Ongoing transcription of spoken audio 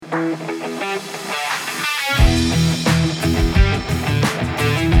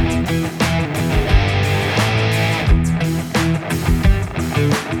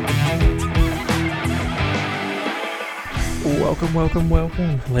Welcome,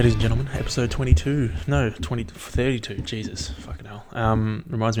 ladies and gentlemen. Episode 22. No, 32. Jesus, fucking hell.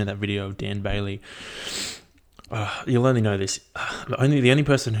 Reminds me of that video of Dan Bailey. You'll only know this. The only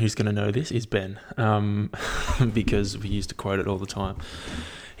person who's going to know this is Ben, because we used to quote it all the time.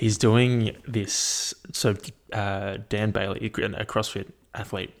 He's doing this. So Dan Bailey, a CrossFit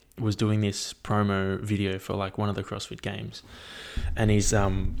athlete, was doing this promo video for like one of the CrossFit games, and he's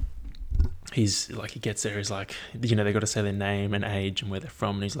like, he gets there, he's like, you know, they got to say their name and age and where they're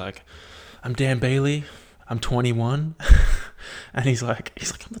from, and he's like, I'm Dan Bailey, I'm 21, and he's like,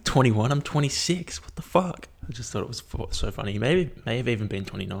 I'm not 21, I'm 26, what the fuck? I just thought it was so funny. He may have even been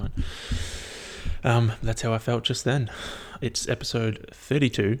 29. That's how I felt just then. It's episode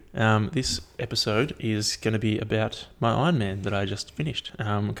 32. This episode is going to be about my Ironman that I just finished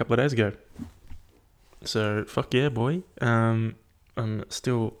a couple of days ago. So, fuck yeah, boy. I'm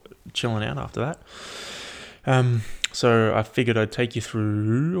still chilling out after that. So I figured I'd take you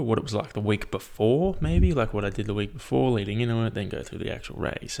through what it was like the week before, maybe, like what I did the week before leading into it, then go through the actual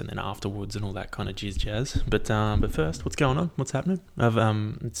race, and then afterwards and all that kind of jazz. But first, what's going on? What's happening?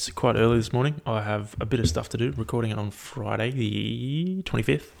 It's quite early this morning. I have a bit of stuff to do, recording it on Friday, the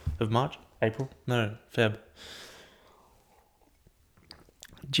 25th of March, Feb.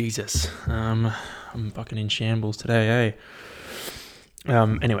 Jesus. I'm fucking in shambles today,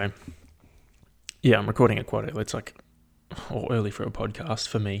 Anyway, yeah, I'm recording it quite early. It's like early for a podcast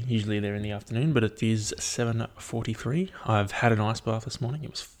for me. Usually they're in the afternoon, but it is 7:43. I've had an ice bath this morning.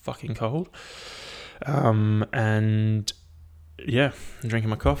 It was fucking cold. And yeah, I'm drinking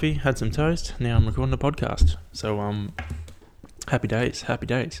my coffee, had some toast. Now I'm recording a podcast. So, happy days.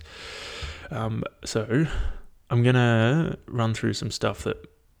 So I'm going to run through some stuff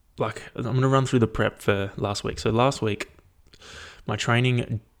I'm going to run through the prep for last week. So last week, my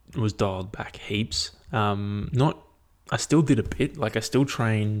training was dialed back heaps. I still did a bit. Like, I still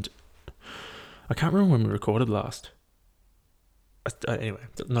trained. I can't remember when we recorded last. Anyway,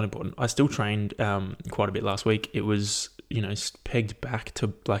 not important. I still trained quite a bit last week. It was, pegged back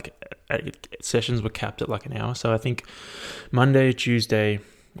to like sessions were capped at like an hour. So I think Monday, Tuesday,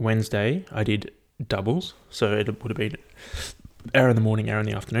 Wednesday, I did doubles. So it would have been hour in the morning, hour in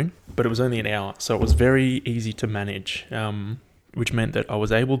the afternoon. But it was only an hour. So it was very easy to manage. Which meant that I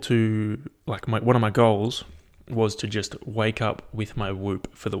was able to, one of my goals was to just wake up with my Whoop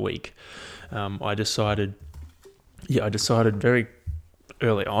for the week. I decided very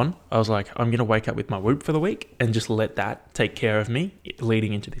early on, I was like, I'm going to wake up with my Whoop for the week and just let that take care of me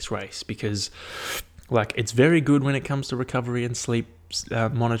leading into this race, because it's very good when it comes to recovery and sleep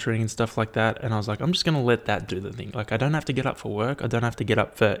monitoring and stuff like that. And I was like, I'm just going to let that do the thing. I don't have to get up for work. I don't have to get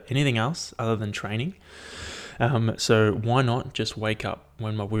up for anything else other than training. So why not just wake up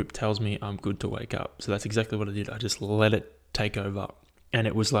when my Whoop tells me I'm good to wake up? So that's exactly what I did. I just let it take over. And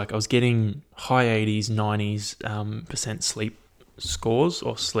it was like I was getting high 80s, 90s percent sleep scores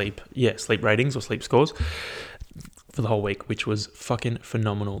or sleep ratings or sleep scores for the whole week, which was fucking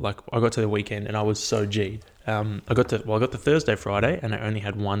phenomenal. I got to the weekend and I was so G'd. I got to Thursday, Friday, and I only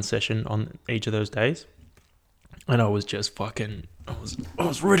had one session on each of those days. And I was just I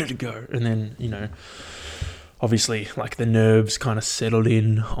was ready to go. And then, obviously, the nerves kind of settled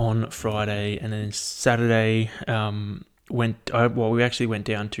in on Friday, and then Saturday we actually went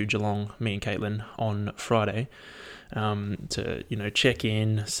down to Geelong, me and Caitlin, on Friday to check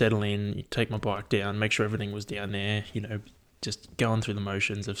in, settle in, take my bike down, make sure everything was down there, just going through the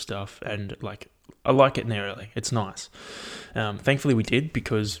motions of stuff. And I like it there early. It's nice. Thankfully we did,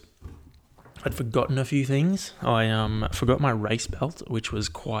 because I'd forgotten a few things. I forgot my race belt, which was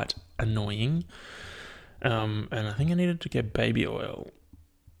quite annoying. And I think I needed to get baby oil.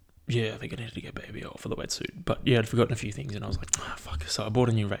 Yeah, I think I needed to get baby oil for the wetsuit. But yeah, I'd forgotten a few things, and I was like, fuck. So I bought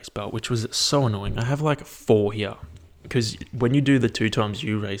a new race belt, which was so annoying. I have 4 here. Because when you do the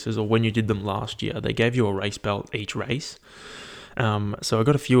 2xU races, or when you did them last year, they gave you a race belt each race. So I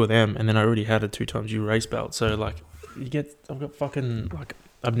got a few of them, and then I already had a 2xU race belt. So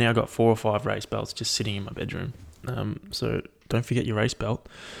I've now got 4 or 5 race belts just sitting in my bedroom. So don't forget your race belt.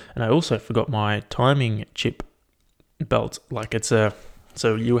 And I also forgot my timing chip belt.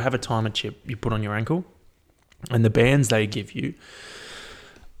 So you have a timer chip you put on your ankle, and the bands they give you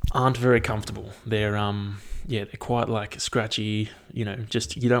aren't very comfortable. They're they're quite scratchy, you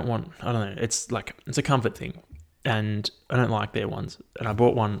don't want, I don't know, it's a comfort thing, and I don't like their ones. And I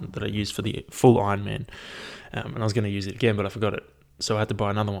bought one that I used for the full Ironman, and I was going to use it again, but I forgot it. So I had to buy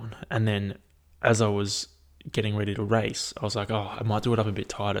another one. And then as I was getting ready to race, I was like, I might do it up a bit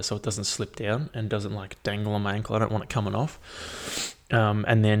tighter so it doesn't slip down and doesn't dangle on my ankle. I don't want it coming off.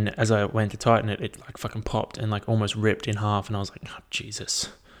 And then as I went to tighten it, it like fucking popped and like almost ripped in half. And I was like, oh, Jesus.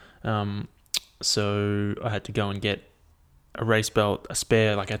 So I had to go and get a race belt, a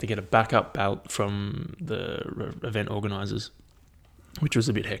spare. Like I had to get a backup belt from the event organizers, which was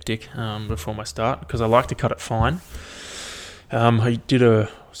a bit hectic before my start because I like to cut it fine. I did a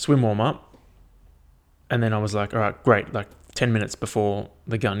swim warm up, and then I was like, all right, great. Like 10 minutes before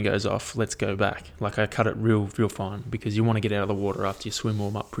the gun goes off, let's go back. Like I cut it real fine because you want to get out of the water after you swim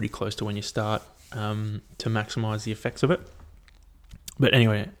warm up pretty close to when you start to maximize the effects of it. But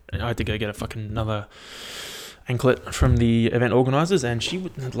anyway, I had to go get a fucking another anklet from the event organizers, and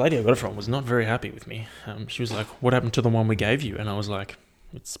the lady I got it from was not very happy with me. She was like, what happened to the one we gave you? And I was like,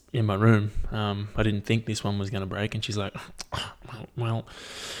 it's in my room. I didn't think this one was going to break. And she's like, well,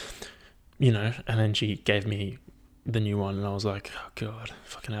 you know, and then she gave me the new one, and I was like, oh God,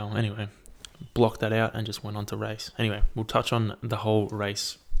 fucking hell. Anyway, blocked that out and just went on to race. Anyway, we'll touch on the whole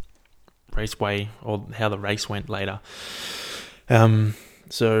raceway or how the race went later.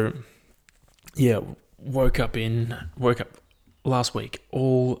 So yeah, woke up last week,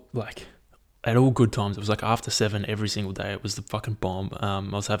 all like at all good times. It was like after 7 every single day. It was the fucking bomb. I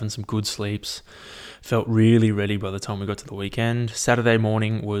was having some good sleeps, felt really ready by the time we got to the weekend. Saturday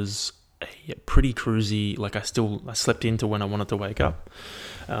morning was a pretty cruisy. Like I slept into when I wanted to wake up.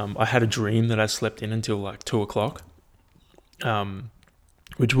 I had a dream that I slept in until like 2:00,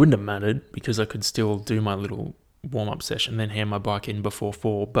 which wouldn't have mattered because I could still do my little warm-up session, then hand my bike in before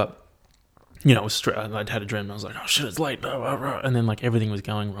 4. But you know, I'd had a dream and I was like, oh shit, it's late. And then like everything was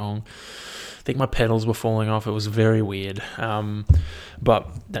going wrong. I think my pedals were falling off. It was very weird. But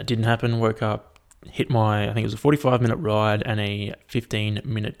that didn't happen. Woke up, hit I think it was a 45-minute ride and a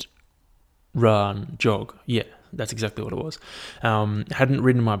 15-minute jog. Yeah, that's exactly what it was. Hadn't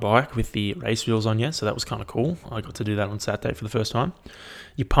ridden my bike with the race wheels on yet, so that was kind of cool. I got to do that on Saturday for the first time.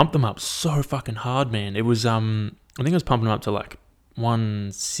 You pump them up so fucking hard, man. It was, I think I was pumping them up to like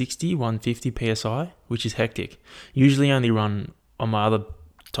 160, 150 PSI, which is hectic. Usually only run on my other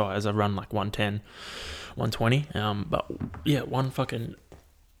tires, I run like 110, 120. But yeah,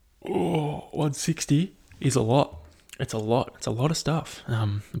 160 is a lot. It's a lot. It's a lot of stuff.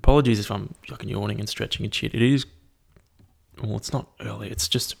 Apologies if I'm fucking yawning and stretching and shit. It is, well, it's not early. It's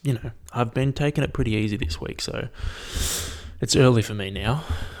just, you know, I've been taking it pretty easy this week, so it's early for me now.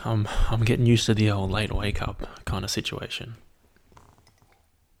 I'm getting used to the old late wake up kind of situation.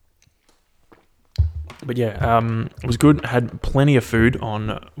 But yeah, it was good. I had plenty of food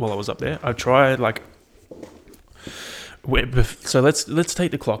on while I was up there. I tried so let's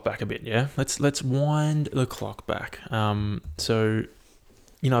take the clock back a bit, yeah. Let's wind the clock back. So,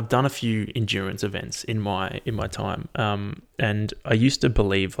 you know, I've done a few endurance events in my time, and I used to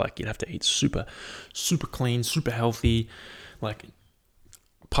believe like you'd have to eat super clean, super healthy, like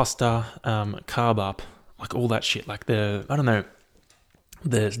pasta, carb up, like all that shit. Like the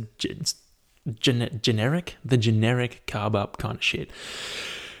generic carb up kind of shit.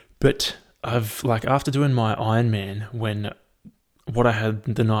 But I've like after doing my Ironman, when what I had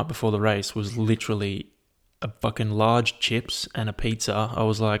the night before the race was literally a fucking large chips and a pizza, I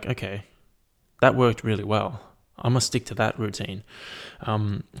was like, okay, that worked really well. I must stick to that routine.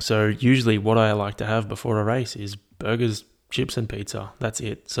 So usually what I like to have before a race is burgers, chips and pizza. That's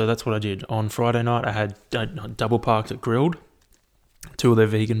it. So that's what I did. On Friday night, I had double parked at Grilled, 2 of their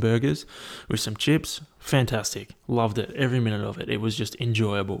vegan burgers with some chips. Fantastic. Loved it. Every minute of it. It was just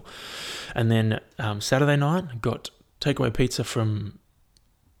enjoyable. And then Saturday night, got takeaway pizza from,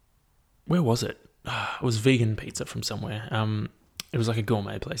 where was it? It was vegan pizza from somewhere. It was like a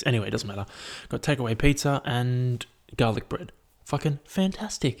gourmet place. Anyway, it doesn't matter. Got takeaway pizza and garlic bread. Fucking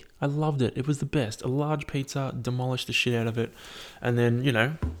fantastic. I loved it. It was the best. A large pizza, demolished the shit out of it. And then, you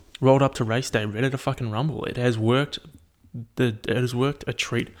know, rolled up to race day, ready to fucking rumble. It has worked a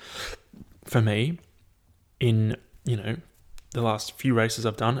treat for me in, you know, the last few races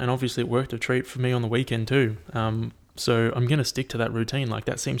I've done, and obviously it worked a treat for me on the weekend too. So I'm gonna stick to that routine. Like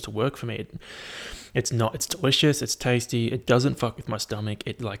that seems to work for me. It's delicious, it's tasty, it doesn't fuck with my stomach,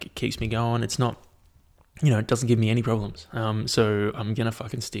 it keeps me going. It's not, you know, it doesn't give me any problems. So I'm gonna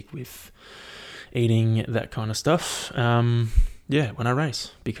fucking stick with eating that kind of stuff. Yeah, when I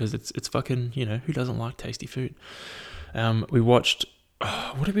race, because it's fucking, you know, who doesn't like tasty food? We watched,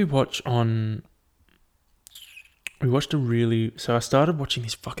 what did we watch on? We watched so I started watching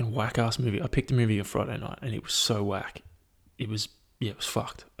this fucking whack-ass movie. I picked a movie on Friday night, and it was so whack. It was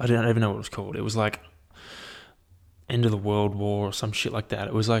fucked. I don't even know what it was called. It was like End of the World War or some shit like that.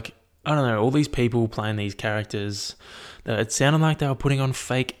 It was like, I don't know, all these people playing these characters. It sounded like they were putting on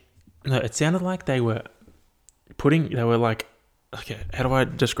fake, no, it sounded like they were like okay, how do I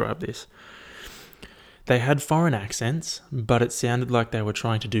describe this? They had foreign accents, but it sounded like they were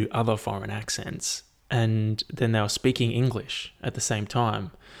trying to do other foreign accents, and then they were speaking English at the same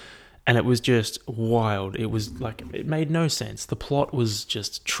time. And it was just wild. It was like, it made no sense. The plot was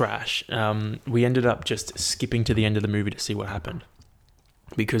just trash. We ended up just skipping to the end of the movie to see what happened,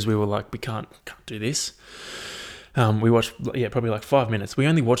 because we were like, we can't do this. We watched, probably like 5 minutes. We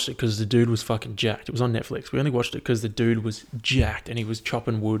only watched it because the dude was fucking jacked. It was on Netflix. We only watched it because the dude was jacked and he was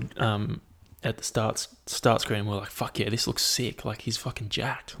chopping wood at the start screen. We're like, fuck yeah, this looks sick. Like, he's fucking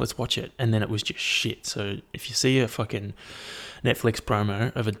jacked. Let's watch it. And then it was just shit. So if you see a fucking Netflix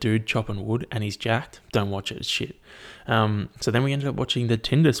promo of a dude chopping wood and he's jacked, don't watch it. It's shit. So then we ended up watching The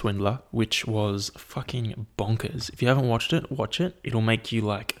Tinder Swindler, which was fucking bonkers. If you haven't watched it, watch it. It'll make you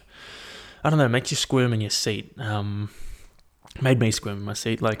like, I don't know, makes you squirm in your seat. Made me squirm in my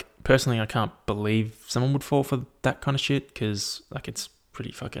seat. Like, personally, I can't believe someone would fall for that kind of shit, because like, it's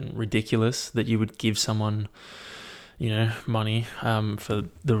pretty fucking ridiculous that you would give someone, money for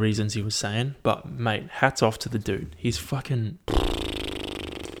the reasons he was saying. But mate, hats off to the dude. He's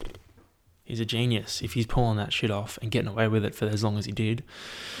a genius if he's pulling that shit off and getting away with it for as long as he did.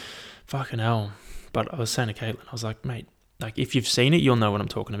 Fucking hell. But I was saying to Caitlin, I was like, mate, like, if you've seen it, you'll know what I'm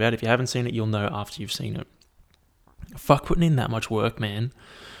talking about. If you haven't seen it, you'll know after you've seen it. Fuck putting in that much work, man.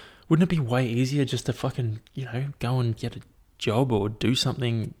 Wouldn't it be way easier just to fucking, go and get a job or do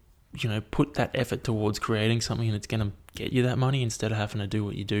something, put that effort towards creating something that's going to get you that money instead of having to do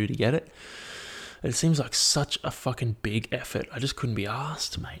what you do to get it? It seems like such a fucking big effort. I just couldn't be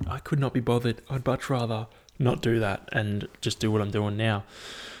arsed, mate. I could not be bothered. I'd much rather not do that and just do what I'm doing now.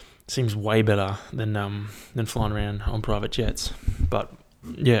 Seems way better than flying around on private jets. But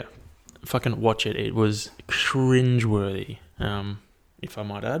yeah, fucking watch it. It was cringeworthy, if I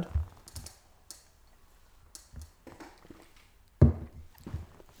might add.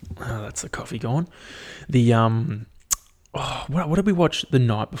 Oh, that's the coffee gone. The what did we watch the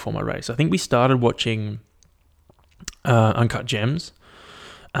night before my race? I think we started watching Uncut Gems,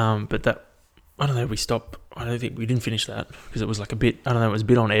 but that, I don't know, we stopped. I don't think we didn't finish that because it was like a bit, I don't know, it was a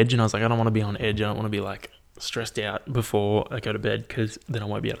bit on edge, and I was like, I don't want to be on edge. I don't want to be like stressed out before I go to bed, because then I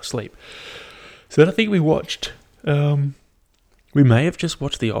won't be able to sleep. So then I think we watched, we may have just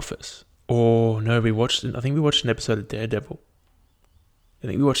watched The Office, or no, I think we watched an episode of Daredevil.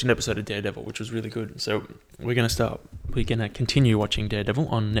 Which was really good. So we're going to continue watching Daredevil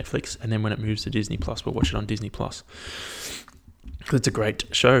on Netflix, and then when it moves to Disney Plus, we'll watch it on Disney Plus. It's a great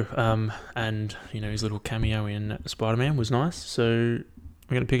show. And, his little cameo in Spider-Man was nice. So we're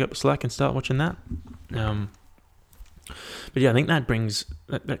going to pick up the slack and start watching that. But yeah, I think that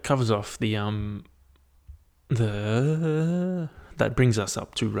covers off that brings us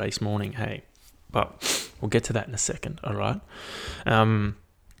up to race morning, hey. But we'll get to that in a second, all right? I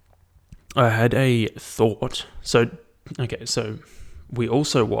had a thought. So we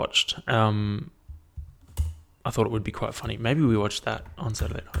also watched, I thought it would be quite funny. Maybe we watched that on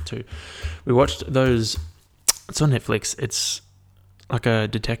Saturday night too. We watched those, it's on Netflix. It's like a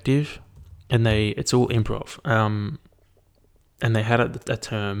detective, and it's all improv. And they had a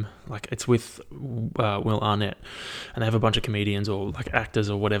term, like, it's with Will Arnett, and they have a bunch of comedians or like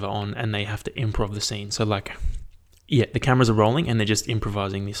actors or whatever on, and they have to improv the scene. So like, yeah, the cameras are rolling and they're just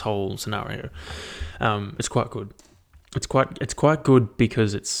improvising this whole scenario. It's quite good. It's quite good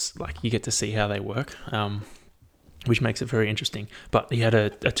because it's like you get to see how they work, which makes it very interesting. But he had a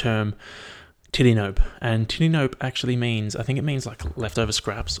term, titty nope, and titty nope actually means, I think it means like leftover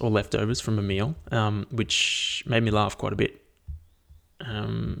scraps or leftovers from a meal, which made me laugh quite a bit.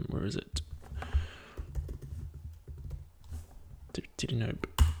 Where is it? Titty nope.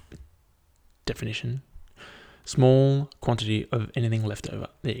 Definition: small quantity of anything left over.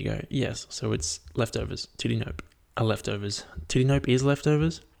 There you go. Yes, so it's leftovers. Titty nope are leftovers. Titty nope is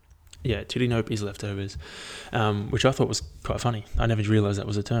leftovers? Yeah, titty nope is leftovers, which I thought was quite funny. I never realised that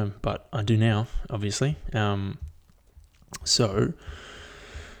was a term, but I do now, obviously. So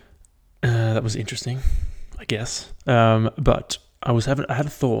that was interesting, I guess. But I had a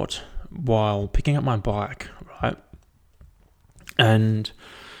thought while picking up my bike, right? And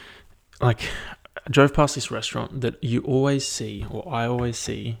like, I drove past this restaurant that you always see, or I always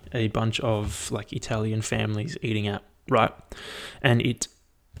see, a bunch of like Italian families eating at, right? And it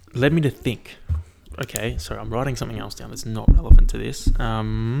led me to think, okay, so I'm writing something else down that's not relevant to this.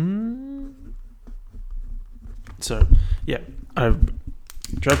 So yeah, I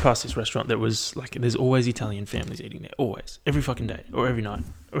drove past this restaurant that was like, there's always Italian families eating there, always, every fucking day, or every night,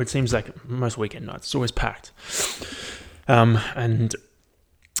 or it seems like most weekend nights, it's always packed. And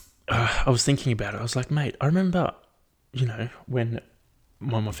I was thinking about it. I was like, mate, I remember when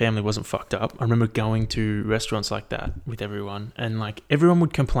my family wasn't fucked up, I remember going to restaurants like that with everyone, and like everyone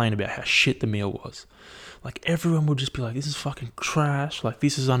would complain about how shit the meal was. Like everyone would just be like, this is fucking trash, like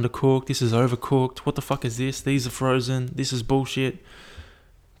this is undercooked, this is overcooked, what the fuck is this, these are frozen, this is bullshit,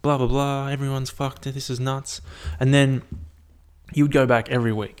 blah blah blah, everyone's fucked, this is nuts. And then you would go back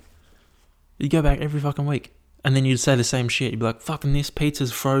every week. You'd go back every fucking week, and then you'd say the same shit. You'd be like, fucking this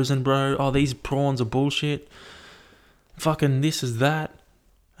pizza's frozen, bro, oh these prawns are bullshit, fucking this is that.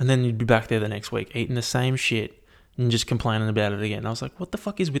 And then you'd be back there the next week eating the same shit and just complaining about it again. I was like, what the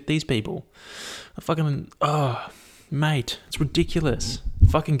fuck is with these people? Mate, it's ridiculous.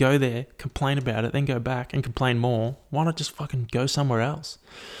 Fucking go there, complain about it, then go back and complain more. Why not just fucking go somewhere else?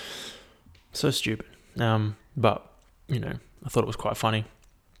 So stupid. But, I thought it was quite funny.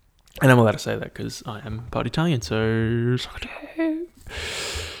 And I'm allowed to say that because I am part Italian, so...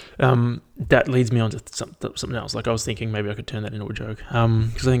 that leads me on to something else. Like I was thinking maybe I could turn that into a joke,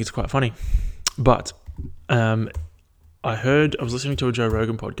 because I think it's quite funny. But I was listening to a Joe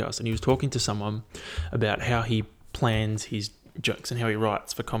Rogan podcast, and he was talking to someone about how he plans his jokes and how he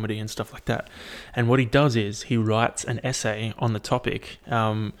writes for comedy and stuff like that. And what he does is he writes an essay on the topic,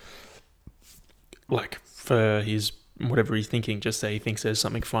 like for his whatever he's thinking. Just say he thinks there's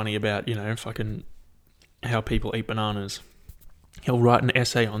something funny about fucking how people eat bananas. He'll write an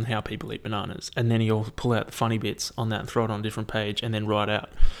essay on how people eat bananas, and then he'll pull out the funny bits on that and throw it on a different page, and then write out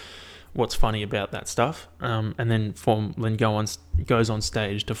what's funny about that stuff, and then goes on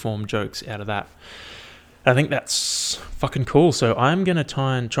stage to form jokes out of that. I think that's fucking cool. So I'm gonna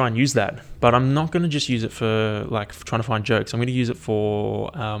try and use that, but I'm not gonna just use it for trying to find jokes. I'm gonna use it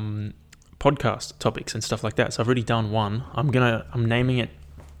for podcast topics and stuff like that. So I've already done one. I'm naming it.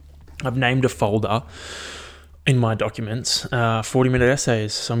 I've named a folder in my documents, 40-minute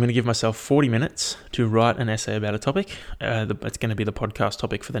essays. So I'm going to give myself 40 minutes to write an essay about a topic. It's going to be the podcast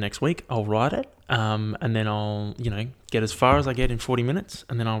topic for the next week. I'll write it, and then I'll, get as far as I get in 40 minutes,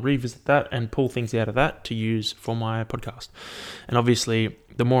 and then I'll revisit that and pull things out of that to use for my podcast. And obviously,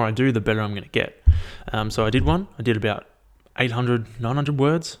 the more I do, the better I'm going to get. So I did one. I did about 800, 900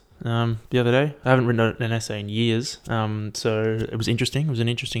 words the other day. I haven't written an essay in years, so it was interesting. It was an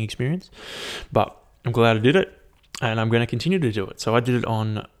interesting experience, but I'm glad I did it, and I'm going to continue to do it. So I did it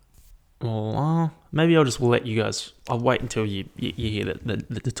on, maybe I'll just let you guys, I'll wait until you hear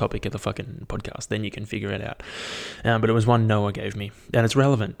the topic of the fucking podcast, then you can figure it out. But it was one Noah gave me, and it's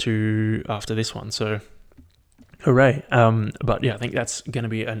relevant to after this one, so hooray. But yeah, I think that's going to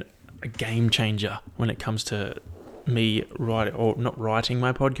be a game changer when it comes to me not writing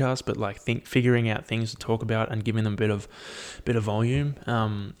my podcast, but figuring out things to talk about and giving them a bit of volume,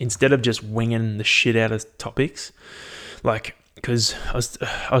 instead of just winging the shit out of topics. Because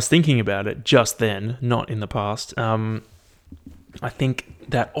I was thinking about it just then, not in the past. I think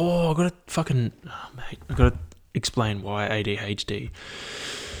that I gotta explain why ADHD.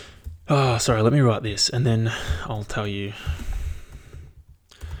 Sorry, let me write this and then I'll tell you.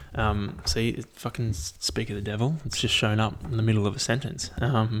 See, fucking speak of the devil. It's just shown up in the middle of a sentence. So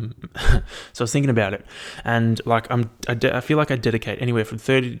I was thinking about it, and I feel like I dedicate anywhere from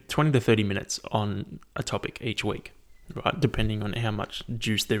 20 to 30 minutes on a topic each week, right? Depending on how much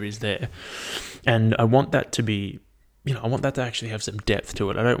juice there is there, and I want that to be. I want that to actually have some depth to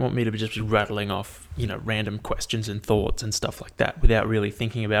it. I don't want me to just be rattling off, random questions and thoughts and stuff like that without really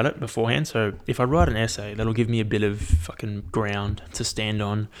thinking about it beforehand. So if I write an essay, that'll give me a bit of fucking ground to stand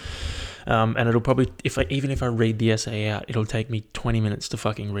on. And it'll probably, even if I read the essay out, it'll take me 20 minutes to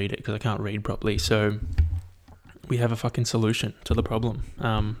fucking read it because I can't read properly. So we have a fucking solution to the problem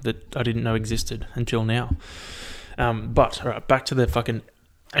that I didn't know existed until now. But, all right, back to the fucking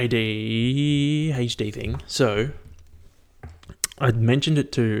ADHD thing. So I mentioned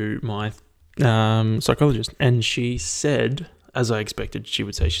it to my psychologist, and she said, as I expected, she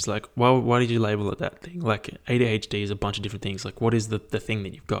would say, she's like, well, why did you label it that thing? ADHD is a bunch of different things. What is the thing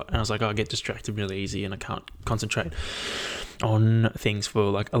that you've got? And I was like, I get distracted really easy and I can't concentrate on things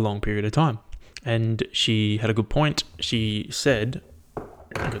for a long period of time. And she had a good point. She said,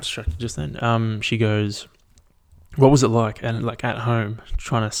 I got distracted just then. She goes, what was it like? And at home,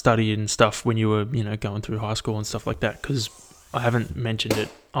 trying to study and stuff when you were, going through high school and stuff like that? Because I haven't mentioned it.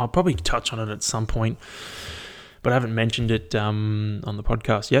 I'll probably touch on it at some point, but I haven't mentioned it on the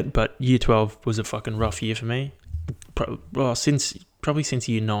podcast yet. But year 12 was a fucking rough year for me. Probably since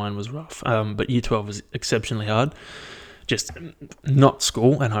year 9 was rough. But year 12 was exceptionally hard. Just not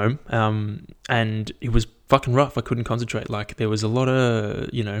school, at home. And it was fucking rough. I couldn't concentrate. There was a lot of,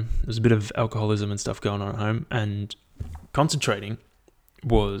 there was a bit of alcoholism and stuff going on at home, and concentrating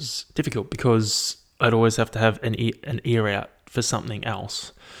was difficult because I'd always have to have an ear out for something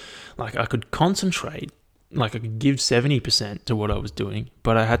else. Like I could concentrate, like I could give 70% to what I was doing,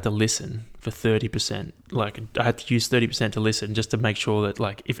 but I had to listen for 30%. Like I had to use 30% to listen just to make sure that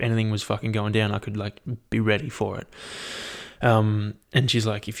like if anything was fucking going down, I could like be ready for it. And she's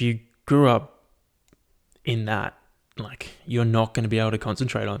like, if you grew up in that, like you're not going to be able to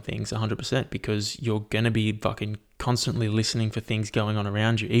concentrate on things 100% because you're going to be fucking constantly listening for things going on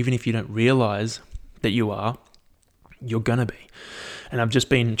around you. Even if you don't realize that you are, you're going to be. And I've just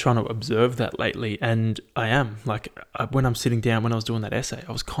been trying to observe that lately, and I am. Like, when I'm sitting down, when I was doing that essay,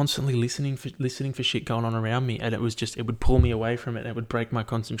 I was constantly listening for shit going on around me, and it would pull me away from it, and it would break my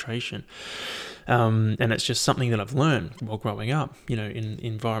concentration. And it's just something that I've learned while growing up, in the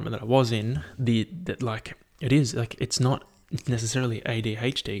environment that I was in, it's not necessarily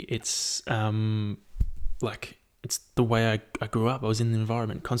ADHD, it's it's the way I grew up. I was in the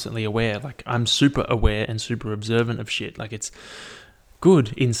environment, constantly aware. Like, I'm super aware and super observant of shit. Like, it's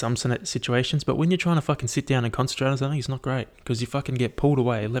good in some situations, but when you're trying to fucking sit down and concentrate on something, it's not great because you fucking get pulled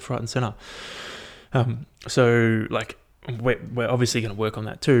away left, right, and center. So, like, we're obviously going to work on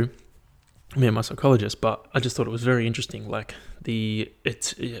that too, me and my psychologist, but I just thought it was very interesting. Like,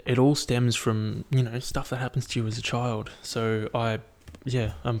 it all stems from, stuff that happens to you as a child. So I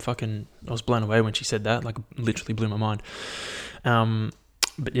was blown away when she said that. Like, literally blew my mind.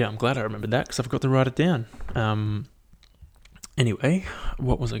 But yeah, I'm glad I remembered that because I forgot to write it down. Anyway,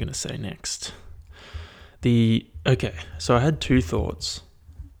 what was I going to say next? So I had two thoughts.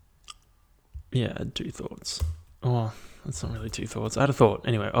 Yeah, I had two thoughts. Oh, that's not really two thoughts. I had a thought.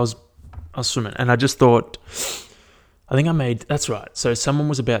 Anyway, I was swimming, and I just thought, that's right. So someone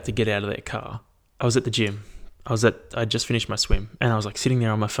was about to get out of their car. I was at the gym. I just finished my swim, and I was like sitting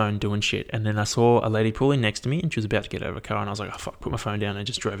there on my phone doing shit, and then I saw a lady pulling next to me, and she was about to get out of a car, and I was like, oh fuck, put my phone down, and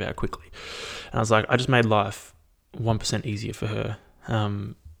just drove out quickly. And I was like, I just made life 1% easier for her,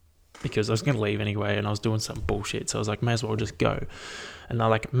 because I was going to leave anyway, and I was doing some bullshit, so I was like, may as well just go. And I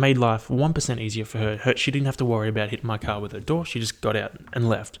like made life 1% easier for her. She didn't have to worry about hitting my car with her door. She just got out and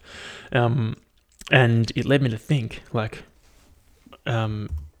left. And it led me to think,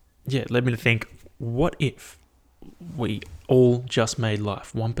 what if we all just made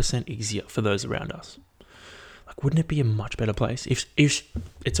life 1% easier for those around us? Like, wouldn't it be a much better place? If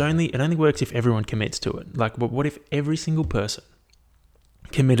it only works if everyone commits to it. Like, what if every single person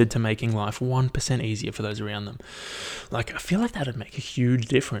committed to making life 1% easier for those around them? Like, I feel like that'd make a huge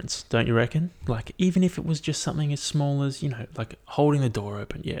difference, don't you reckon? Like, even if it was just something as small as, like holding the door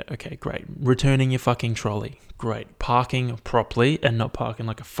open. Yeah, okay, great. Returning your fucking trolley. Great. Parking properly and not parking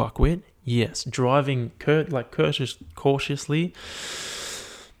like a fuckwit. Yes. Driving courteously.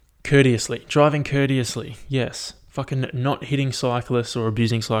 Driving courteously. Yes. Fucking not hitting cyclists or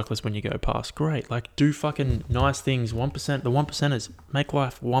abusing cyclists when you go past. Great. Like, do fucking nice things. 1%, the 1%ers make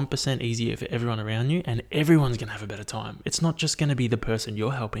life 1% easier for everyone around you, and everyone's going to have a better time. It's not just going to be the person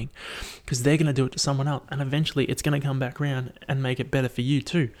you're helping, because they're going to do it to someone else, and eventually it's going to come back around and make it better for you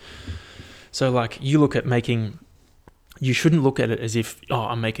too. So, like, you shouldn't look at it as if,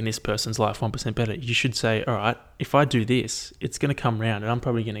 I'm making this person's life 1% better. You should say, all right, if I do this, it's going to come around and I'm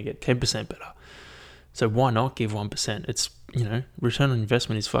probably going to get 10% better. So why not give 1%? It's, return on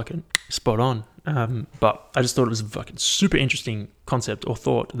investment is fucking spot on. But I just thought it was a fucking super interesting concept or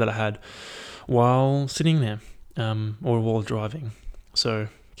thought that I had while sitting there, or while driving. So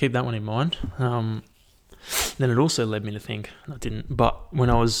keep that one in mind. Then it also led me to think, I didn't, but when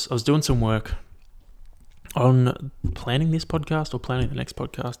I was doing some work on planning this podcast or planning the next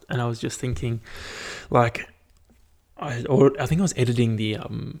podcast, and I was just thinking, like, I think I was editing the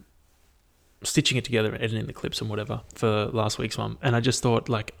stitching it together and editing the clips and whatever for last week's one, and I just thought,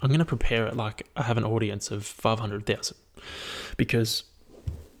 like, I'm gonna prepare it like I have an audience of 500,000, because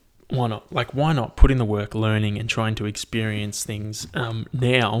why not? Like, why not put in the work, learning and trying to experience things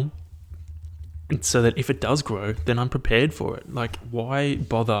now, so that if it does grow, then I'm prepared for it. Like, why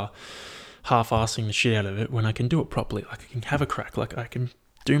bother half-assing the shit out of it when I can do it properly? Like, I can have a crack. Like, I can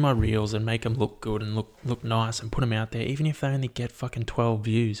do my reels and make them look good and look nice and put them out there, even if they only get fucking 12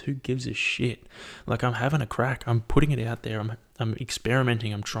 views. Who gives a shit? Like, I'm having a crack. I'm putting it out there. I'm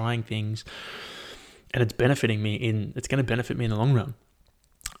experimenting. I'm trying things, and it's benefiting me. It's going to benefit me in the long run.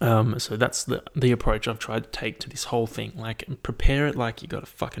 So that's the approach I've tried to take to this whole thing. Like, prepare it like you got a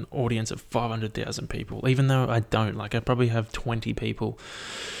fucking audience of 500,000 people, even though I don't. Like, I probably have 20 people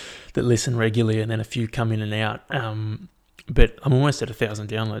that listen regularly, and then a few come in and out. But I'm almost at 1,000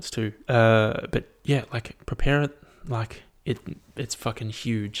 downloads too. But yeah, like, prepare it like it's fucking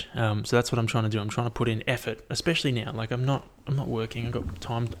huge. So that's what I'm trying to do. I'm trying to put in effort, especially now. Like, I'm not working. I've got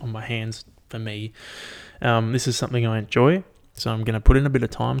time on my hands for me. This is something I enjoy, so I'm going to put in a bit of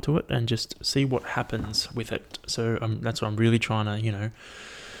time to it and just see what happens with it. So that's what I'm really trying to,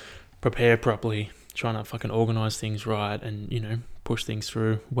 prepare properly, trying to fucking organise things right and, push things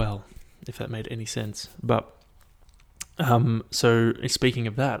through well, if that made any sense. But so speaking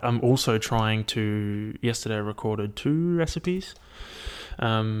of that, I'm also trying to, yesterday I recorded 2 recipes,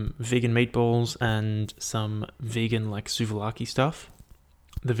 vegan meatballs and some vegan souvlaki stuff.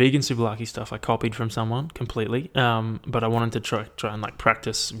 The vegan souvlaki stuff I copied from someone completely, but I wanted to try and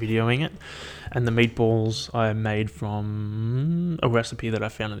practice videoing it. And the meatballs I made from a recipe that I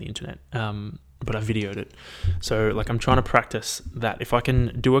found on the internet, but I videoed it. So I'm trying to practice that. If I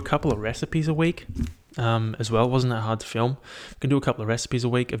can do a couple of recipes a week, as well, wasn't that hard to film. I can do a couple of recipes a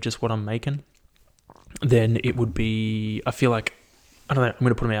week of just what I'm making. Then it would be, I feel like, I don't know, I'm going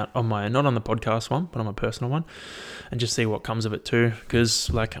to put them out on not on the podcast one, but on my personal one, and just see what comes of it too. Because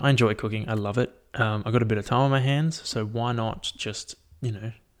I enjoy cooking, I love it. I got a bit of time on my hands, so why not just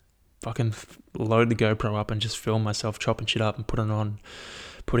fucking load the GoPro up and just film myself chopping shit up and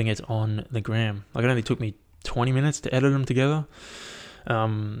putting it on the gram. It only took me 20 minutes to edit them together.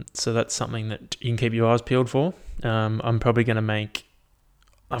 So that's something that you can keep your eyes peeled for. I'm probably going to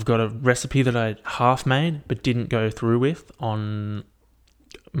I've got a recipe that I half made but didn't go through with on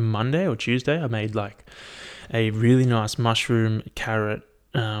Monday or Tuesday. I made a really nice mushroom, carrot,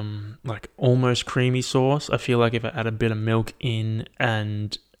 almost creamy sauce. I feel like if I add a bit of milk in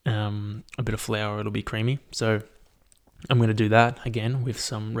and a bit of flour, it'll be creamy. So I'm going to do that again with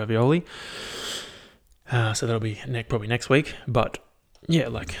some ravioli. So that'll be probably next week. But yeah,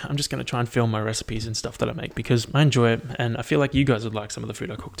 I'm just going to try and film my recipes and stuff that I make because I enjoy it, and I feel like you guys would like some of the food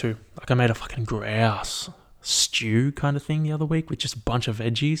I cook too. I made a fucking grouse stew kind of thing the other week with just a bunch of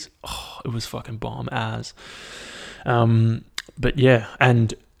veggies. Oh, it was fucking bomb as. But yeah,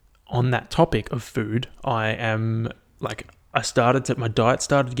 and on that topic of food, my diet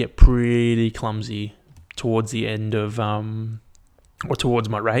started to get pretty clumsy towards the end of, or towards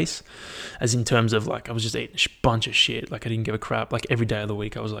my race, as in terms of I was just eating a bunch of shit. I didn't give a crap. Every day of the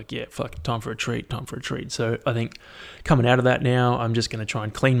week I was yeah, fuck, time for a treat. So I think coming out of that now, I'm just going to try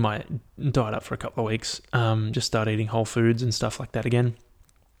and clean my diet up for a couple of weeks. Just start eating whole foods and stuff like that again.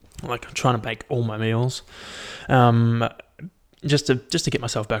 I'm trying to make all my meals. Just to get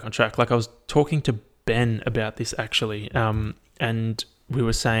myself back on track. I was talking to Ben about this actually. And we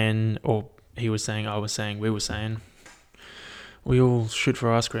were saying, or he was saying, I was saying, we were saying, we all shoot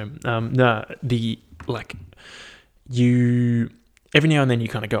for ice cream. You every now and then you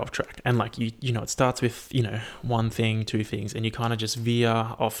kind of go off track, and it starts with one thing, 2 things, and you kind of just veer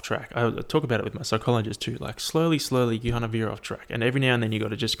off track. I talk about it with my psychologist too. Slowly you kind of veer off track, and every now and then you got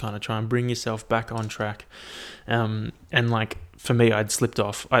to just kind of try and bring yourself back on track. And for me, I'd slipped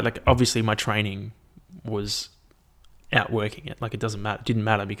off. Obviously my training was outworking it. It doesn't matter. It didn't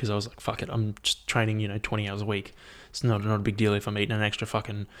matter because I was fuck it. I'm just training 20 hours a week. It's not a big deal if I'm eating an extra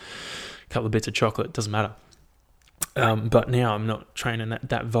fucking couple of bits of chocolate. It doesn't matter. But now I'm not training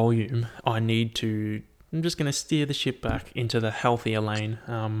that volume. I'm just going to steer the ship back into the healthier lane,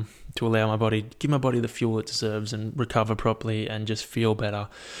 to allow give my body the fuel it deserves and recover properly and just feel better.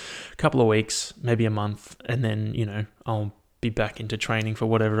 A couple of weeks, maybe a month, and then, I'll be back into training for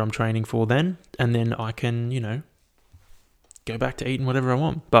whatever I'm training for then. And then I can, go back to eating whatever I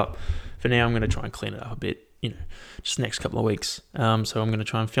want. But for now, I'm going to try and clean it up a bit, just the next couple of weeks. So I'm going to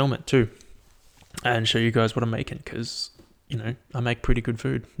try and film it too and show you guys what I'm making because, I make pretty good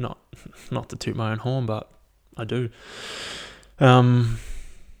food. Not to toot my own horn, but I do. I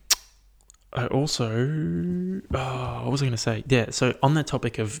also, what was I going to say? Yeah, so on that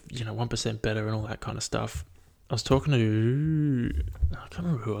topic of, 1% better and all that kind of stuff, I was talking to, I can't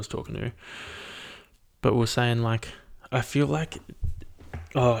remember who I was talking to, but we were saying I feel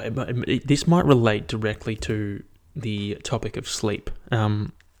this might relate directly to the topic of sleep.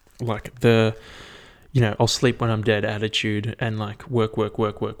 I'll sleep when I'm dead attitude and work.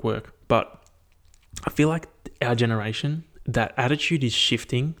 But I feel like our generation, that attitude is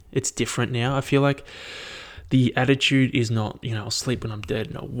shifting. It's different now. I feel like the attitude is not, I'll sleep when I'm dead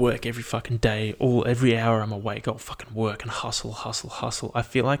and I'll work every fucking day. Every hour I'm awake, I'll fucking work and hustle. I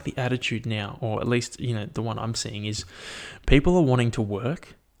feel like the attitude now, or at least, the one I'm seeing is people are wanting to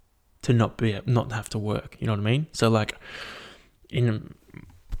work to not have to work. You know what I mean? So in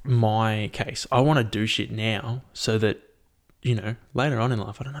my case, I want to do shit now so that, later on in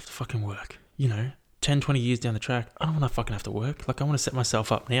life, I don't have to fucking work, 10, 20 years down the track, I don't want to fucking have to work. I want to set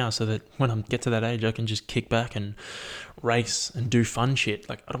myself up now so that when I get to that age, I can just kick back and race and do fun shit.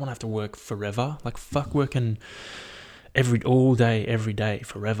 I don't want to have to work forever. Fuck working all day, every day,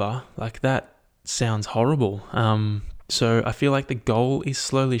 forever. Like that sounds horrible. So I feel like the goal is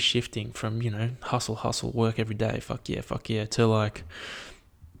slowly shifting from, hustle, work every day, fuck yeah, to like,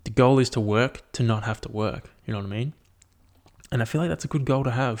 the goal is to work, to not have to work. You know what I mean? And I feel like that's a good goal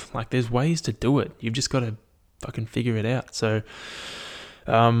to have. Like, there's ways to do it. You've just got to fucking figure it out. So,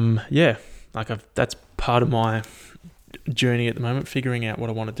 that's part of my journey at the moment, figuring out what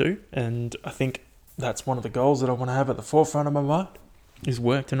I want to do. And I think that's one of the goals that I want to have at the forefront of my mind, is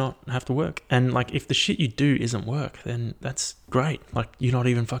work to not have to work. And like, if the shit you do isn't work, then that's great. Like, you're not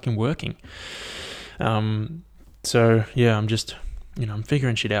even fucking working. So yeah, I'm just, I'm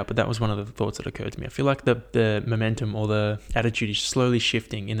figuring shit out, but that was one of the thoughts that occurred to me. I feel like the momentum or the attitude is slowly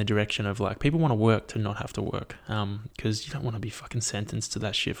shifting in the direction of like, people want to work to not have to work. Because you don't want to be fucking sentenced to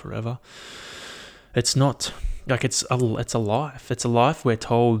that shit forever. It's not like, it's a life. It's a life we're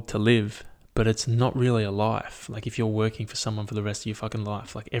told to live, but it's not really a life. Like, if you're working for someone for the rest of your fucking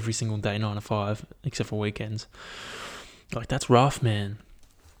life, like every single day, 9 to 5, except for weekends, like, that's rough, man.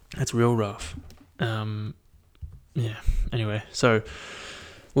 That's real rough. Yeah. Anyway, so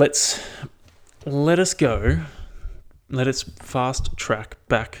let us go. Let's fast track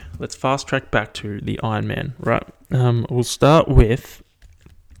back to the Ironman, right? We'll start with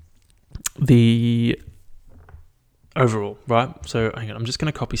the overall, right? So hang on, I'm just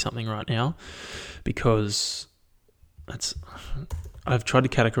going to copy something right now, because I've tried to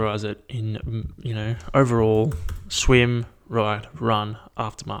categorize it in, overall, swim, ride, run,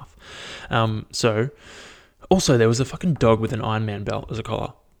 aftermath. So also there was a fucking dog with an Ironman belt as a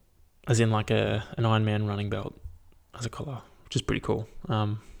collar, as in like an Ironman running belt as a collar, which is pretty cool.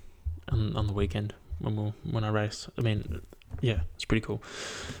 On the weekend when I race, I mean, yeah, it's pretty cool.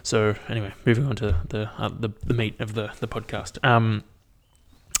 So anyway, moving on to the meat of the podcast.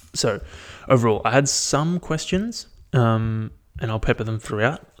 So overall, I had some questions, and I'll pepper them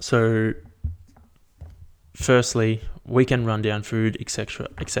throughout. So firstly, weekend rundown, food, etc.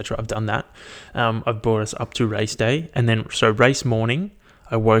 I've done that. I've brought us up to race day, and then so race morning,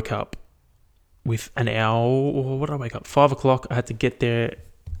 I woke up with an hour. Or what did I wake up? 5 o'clock. I had to get there.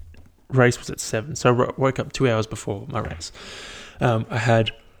 Race was at 7, so I woke up 2 hours before my race. I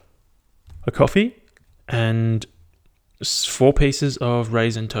had a coffee and 4 pieces of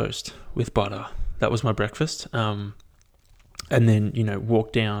raisin toast with butter. That was my breakfast. And then,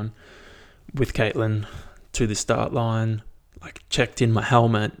 walked down with Caitlin to the start line, like checked in my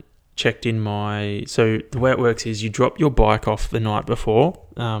helmet, so the way it works is you drop your bike off the night before,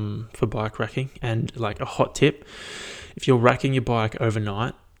 for bike racking. And like, a hot tip, if you're racking your bike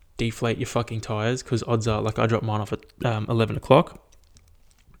overnight, deflate your fucking tires, because odds are, like, I dropped mine off at 11 o'clock,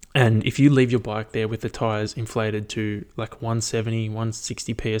 and if you leave your bike there with the tires inflated to like 170,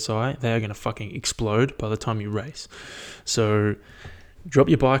 160 psi, they are going to fucking explode by the time you race. So drop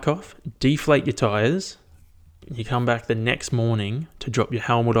your bike off, deflate your tires, you come back the next morning to drop your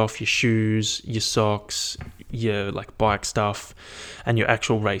helmet off, your shoes, your socks, your like bike stuff, and your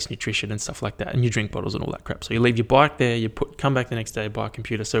actual race nutrition and stuff like that, and your drink bottles and all that crap. So you leave your bike there, come back the next day, buy a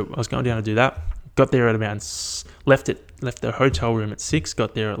computer. So I was going down to do that. Got there at about, left the hotel room at 6,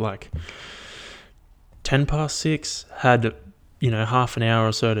 got there at like 10 past 6, had, half an hour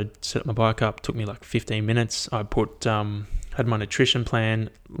or so to set my bike up. Took me like 15 minutes. I had my nutrition plan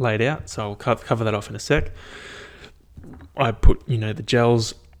laid out, so I'll cover that off in a sec. I put, the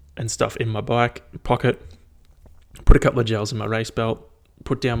gels and stuff in my bike pocket, put a couple of gels in my race belt,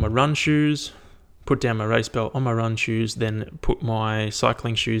 put down my run shoes, put down my race belt on my run shoes, then put my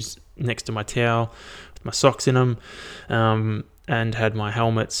cycling shoes next to my towel with my socks in them, and had my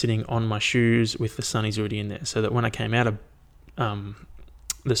helmet sitting on my shoes with the sunnies already in there, so that when I came out of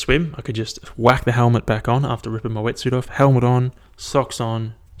the swim, I could just whack the helmet back on after ripping my wetsuit off, helmet on, socks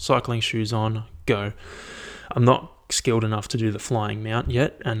on, cycling shoes on, go. I'm not skilled enough to do the flying mount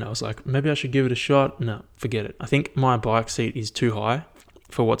yet, and I was like, maybe I should give it a shot. No, forget it. I think my bike seat is too high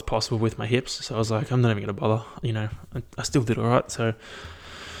for what's possible with my hips, so I was like, I'm not even going to bother. I still did all right, so,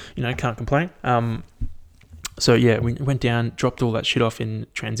 can't complain. So yeah, we went down, dropped all that shit off in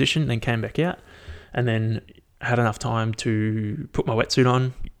transition, then came back out, and then had enough time to put my wetsuit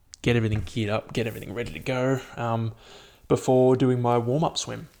on, get everything geared up, get everything ready to go, before doing my warm-up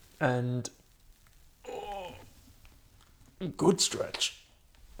swim. And good stretch.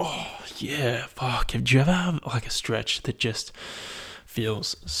 Oh yeah, fuck. Did you ever have like a stretch that just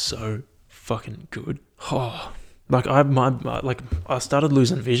feels so fucking good? Oh, like I started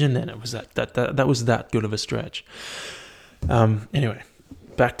losing vision then. It was that was that good of a stretch. Anyway,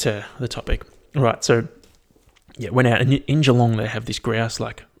 back to the topic. Right, so yeah, went out, and in Geelong they have this grouse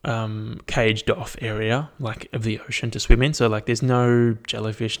like caged off area like of the ocean to swim in. So like there's no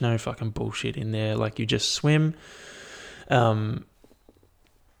jellyfish, no fucking bullshit in there. Like you just swim. And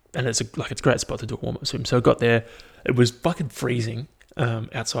it's a great spot to do a warm-up swim. So I got there, it was fucking freezing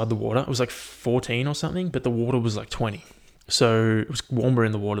outside the water. It was like 14 or something, but the water was like 20. So it was warmer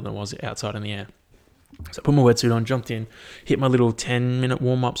in the water than it was outside in the air. So I put my wetsuit on, jumped in, hit my little 10-minute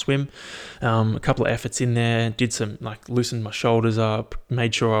warm-up swim. A couple of efforts in there, did some, like, loosened my shoulders up,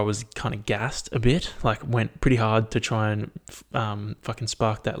 made sure I was kind of gassed a bit, like went pretty hard to try and fucking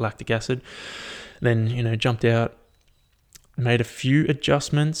spark that lactic acid. Then, jumped out, made a few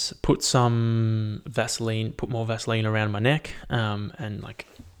adjustments, put more Vaseline around my neck, and like,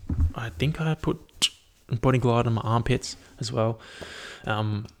 I think I put Body Glide on my armpits as well.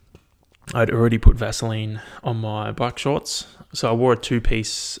 I'd already put Vaseline on my bike shorts. So I wore a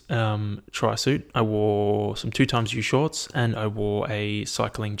 2-piece tri-suit. I wore some 2XU shorts, and I wore a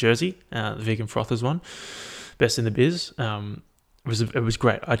cycling jersey, the Vegan Frothers one. Best in the biz. It was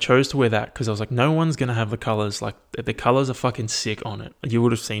great. I chose to wear that because I was like, no one's going to have the colours. Like, the colours are fucking sick on it. You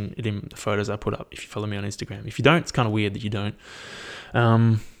would have seen it in the photos I put up if you follow me on Instagram. If you don't, it's kind of weird that you don't.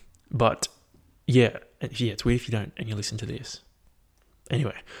 But yeah, it's weird if you don't and you listen to this.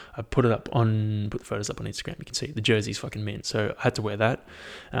 Anyway, I put the photos up on Instagram. You can see the jersey's fucking mint. So I had to wear that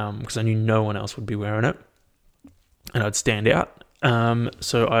because I knew no one else would be wearing it, and I'd stand out.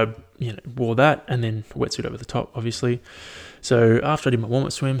 So I, wore that, and then wetsuit over the top, obviously. So after I did my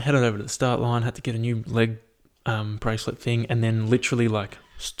warm-up swim, headed over to the start line, had to get a new leg bracelet thing, and then literally like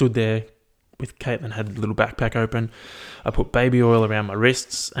stood there with Caitlin, had a little backpack open. I put baby oil around my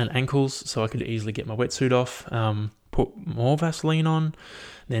wrists and ankles so I could easily get my wetsuit off. Put more Vaseline on,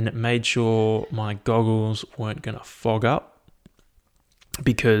 then made sure my goggles weren't going to fog up,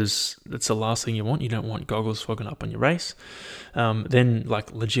 because that's the last thing you want. You don't want goggles fogging up on your race. Then,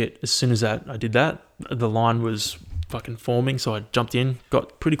 like, legit, as soon as I did that, the line was fucking forming, so I jumped in,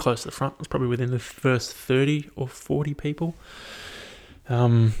 got pretty close to the front. I was probably within the first 30 or 40 people,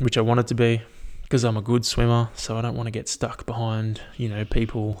 which I wanted to be, because I'm a good swimmer, so I don't want to get stuck behind,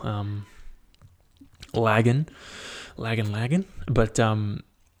 people lagging. But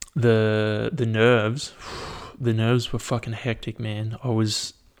the nerves were fucking hectic, man. I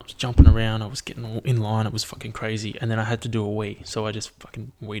was jumping around, I was getting in line, it was fucking crazy. And then I had to do a wee, so I just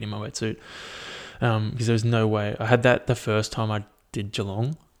fucking weed in my wetsuit, because there was no way. I had that the first time I did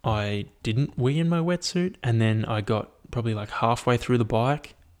Geelong. I didn't wee in my wetsuit, and then I got probably like halfway through the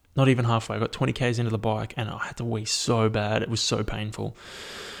bike, not even halfway, I got 20 k's into the bike, and I had to wee so bad, it was so painful.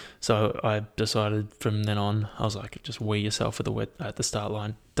 So I decided from then on, I was like, just wee yourself at the start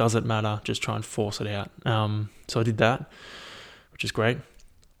line. Doesn't matter, just try and force it out. So I did that, which is great.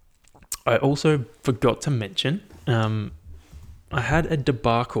 I also forgot to mention, I had a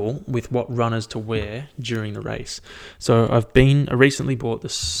debacle with what runners to wear during the race. So I recently bought the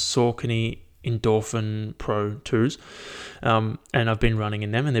Saucony Endorphin Pro 2s, and I've been running in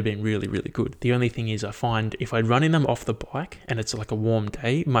them, and they've been really, really good. The only thing is, I find if I run in them off the bike and it's like a warm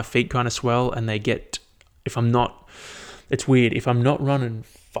day, my feet kind of swell, and it's weird, if I'm not running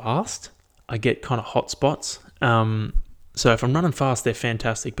fast, I get kind of hot spots. So if I'm running fast, they're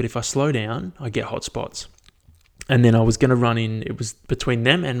fantastic, but if I slow down, I get hot spots. And then I was going to run in, it was between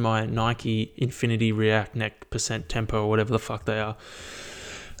them and my Nike Infinity React Neck Percent Tempo, or whatever the fuck they are,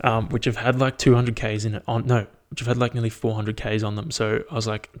 which have had like 200 Ks in it. Which have had like nearly 400 Ks on them. So I was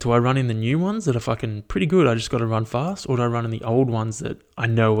like, do I run in the new ones that are fucking pretty good, I just got to run fast, or do I run in the old ones that I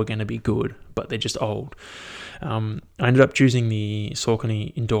know are going to be good, but they're just old? I ended up choosing the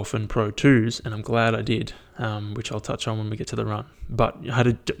Saucony Endorphin Pro 2s, and I'm glad I did, which I'll touch on when we get to the run. But I had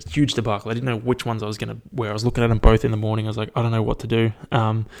a huge debacle. I didn't know which ones I was going to wear. I was looking at them both in the morning. I was like, I don't know what to do.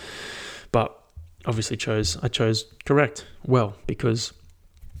 But obviously I chose correct, well, because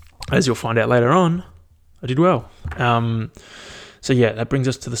as you'll find out later on, I did well. So yeah, that brings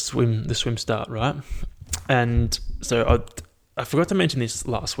us to the swim start, right? And so I forgot to mention this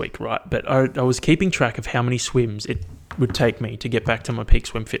last week, right? But I was keeping track of how many swims it would take me to get back to my peak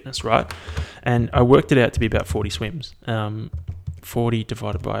swim fitness, right? And I worked it out to be about 40 swims. 40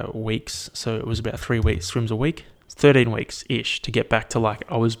 divided by weeks, so it was about 3 weeks swims a week, 13 weeks-ish to get back to, like,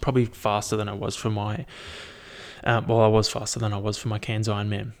 I was probably faster than I was for my I was faster than I was for my Cairns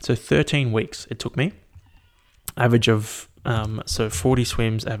Ironman. So 13 weeks it took me. Average of, 40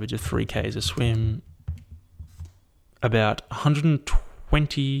 swims, average of 3Ks a swim, about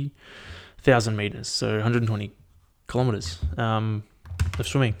 120,000 meters, so 120 kilometers of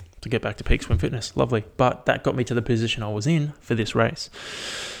swimming to get back to peak swim fitness. Lovely. But that got me to the position I was in for this race.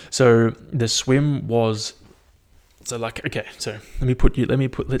 So the swim was So like, okay, so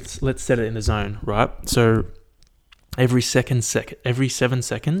let's set it in the zone, right? So every 7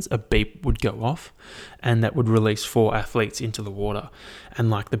 seconds, a beep would go off, and that would release 4 athletes into the water. And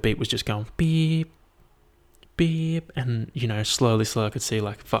like the beep was just going beep, beep, and slowly I could see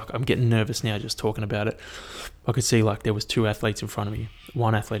like, fuck, I'm getting nervous now just talking about it. I could see like there was 2 athletes in front of me,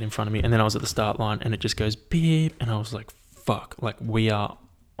 1 athlete in front of me, and then I was at the start line, and it just goes beep, and I was like, fuck, like we are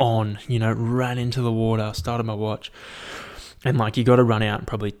on, ran into the water, started my watch. And like you got to run out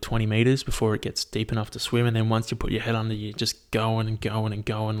probably 20 meters before it gets deep enough to swim. And then once you put your head under, you're just going and going and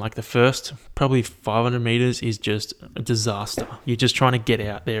going. Like the first probably 500 meters is just a disaster. You're just trying to get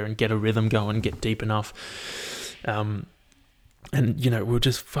out there and get a rhythm going and get deep enough. And we were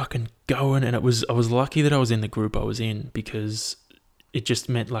just fucking going. And I was lucky that I was in the group I was in, because it just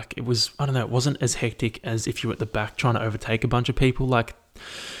meant like it was, I don't know, it wasn't as hectic as if you were at the back trying to overtake a bunch of people. Like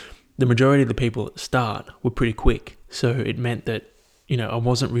the majority of the people at the start were pretty quick. So it meant that, I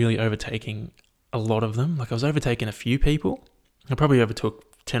wasn't really overtaking a lot of them. Like I was overtaking a few people. I probably overtook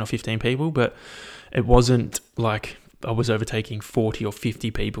 10 or 15 people, but it wasn't like I was overtaking 40 or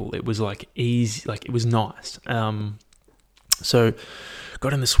 50 people. It was like easy, like it was nice. So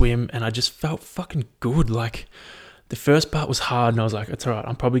got in the swim and I just felt fucking good. Like the first part was hard and I was like, it's all right,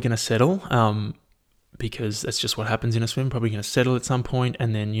 I'm probably going to settle. Because that's just what happens in a swim. Probably going to settle at some point,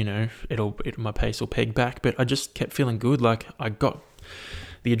 and then my pace will peg back. But I just kept feeling good. Like I got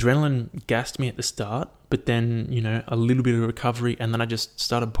the adrenaline gassed me at the start, but then a little bit of recovery, and then I just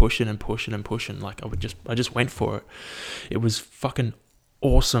started pushing and pushing and pushing. Like I just went for it. It was fucking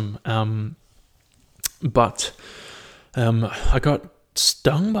awesome. But I got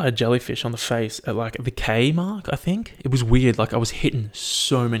stung by a jellyfish on the face at like the K mark. I think it was weird. Like I was hitting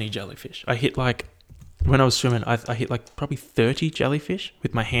so many jellyfish. I hit like. When I was swimming, I hit like probably 30 jellyfish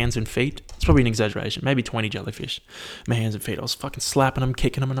with my hands and feet. It's probably an exaggeration, maybe 20 jellyfish. My hands and feet. I was fucking slapping them,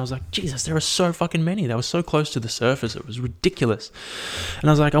 kicking them, and I was like, Jesus, there are so fucking many. They were so close to the surface. It was ridiculous. And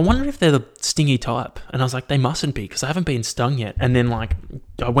I was like, I wonder if they're the stingy type. And I was like, they mustn't be, because I haven't been stung yet. And then like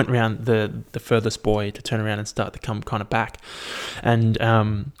I went around the furthest buoy to turn around and start to come kind of back. And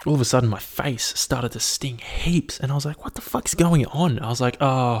all of a sudden my face started to sting heaps. And I was like, what the fuck's going on? I was like,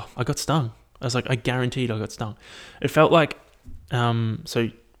 oh, I got stung. I was like, I guaranteed I got stung. It felt like, so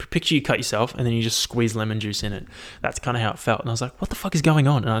picture you cut yourself and then you just squeeze lemon juice in it. That's kind of how it felt. And I was like, what the fuck is going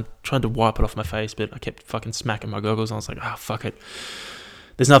on? And I tried to wipe it off my face, but I kept fucking smacking my goggles. And I was like, fuck it.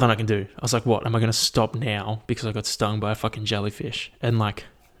 There's nothing I can do. I was like, what? Am I going to stop now because I got stung by a fucking jellyfish and like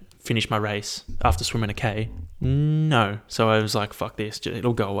finish my race after swimming a K? No. So I was like, fuck this.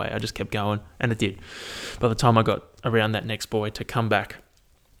 It'll go away. I just kept going. And it did. By the time I got around that next buoy to come back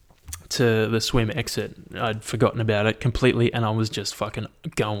to the swim exit, I'd forgotten about it completely, and I was just fucking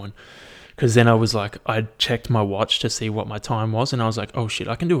going. Because then I was like, I checked my watch to see what my time was, and I was like, oh shit,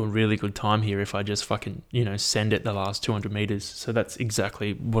 I can do a really good time here if I just fucking, send it the last 200 meters. So that's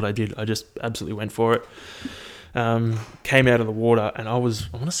exactly what I did. I just absolutely went for it. Came out of the water, and I want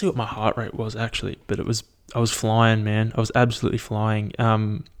to see what my heart rate was actually, but I was flying, man. I was absolutely flying.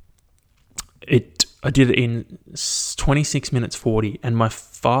 I did it in 26 minutes 40, and my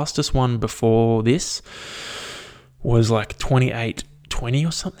fastest one before this was like 28:20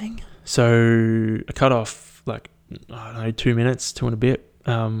 or something. So I cut off like, I don't know, 2 minutes, 2 and a bit.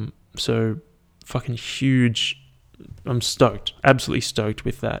 So fucking huge. I'm stoked, absolutely stoked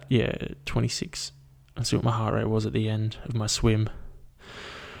with that. Yeah, 26. Let's see what my heart rate was at the end of my swim.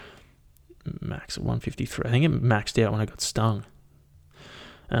 Max at 153. I think it maxed out when I got stung.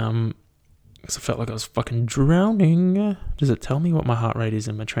 Because I felt like I was fucking drowning. Does it tell me what my heart rate is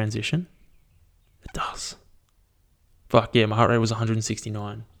in my transition? It does. Fuck yeah, my heart rate was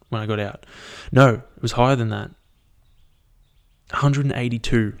 169 when I got out. No, it was higher than that.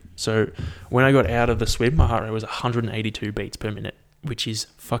 182. So when I got out of the swim, my heart rate was 182 beats per minute, which is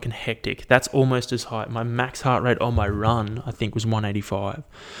fucking hectic. That's almost as high. My max heart rate on my run, I think, was 185.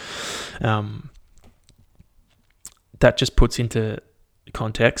 That just puts into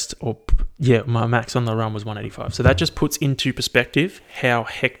context, my max on the run was 185. So that just puts into perspective how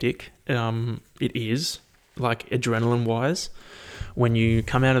hectic it is, like adrenaline wise, when you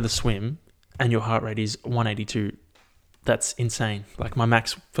come out of the swim and your heart rate is 182. That's insane. Like my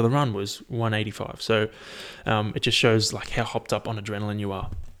max for the run was 185. So it just shows like how hopped up on adrenaline you are.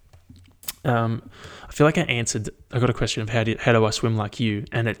 I feel like I got a question of how do I swim like you,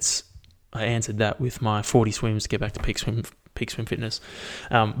 and I answered that with my 40 swims to get back to peak swim fitness.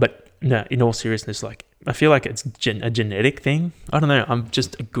 But no, in all seriousness, like I feel like it's a genetic thing. I don't know. I'm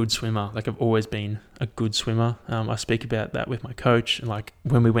just a good swimmer. Like I've always been a good swimmer. I speak about that with my coach, and like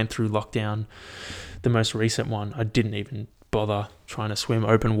when we went through lockdown, the most recent one, I didn't even bother trying to swim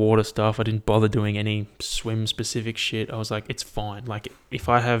open water stuff. I didn't bother doing any swim specific shit. I was like, it's fine. Like, if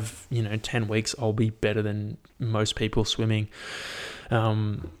I have, 10 weeks, I'll be better than most people swimming,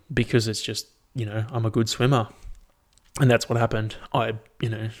 because it's just, I'm a good swimmer. And that's what happened. I,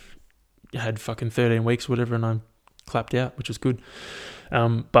 had fucking 13 weeks or whatever, and I clapped out, which was good.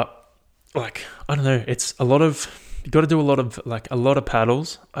 But like, I don't know, it's a lot of, you got to do a lot of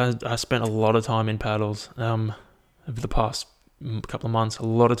paddles. I spent a lot of time in paddles, over the past couple of months, a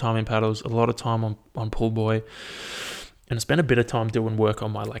lot of time in paddles, a lot of time on pull buoy, and I spent a bit of time doing work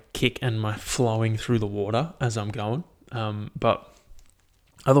on my like kick and my flowing through the water as I'm going. But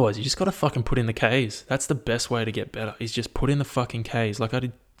otherwise, you just got to fucking put in the Ks. That's the best way to get better, is just put in the fucking Ks. Like, I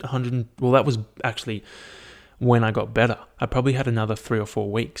did 100, well, that was actually when I got better. I probably had another 3 or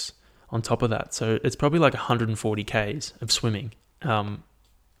 4 weeks on top of that. So it's probably like 140 Ks of swimming,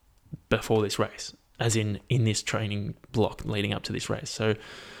 before this race, as in this training block leading up to this race. So,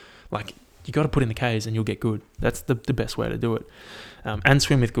 like, you got to put in the Ks and you'll get good. That's the best way to do it. And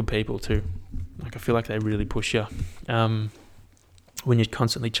swim with good people too. Like, I feel like they really push you when you're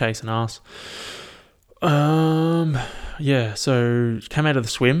constantly chasing ass. Yeah, so came out of the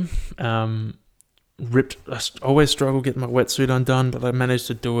swim, ripped. I always struggle getting my wetsuit undone, but I managed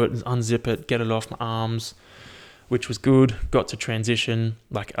to do it, unzip it, get it off my arms, which was good. Got to transition.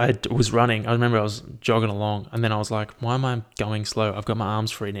 Like, I was running. I remember I was jogging along, and then I was like, why am I going slow? I've got my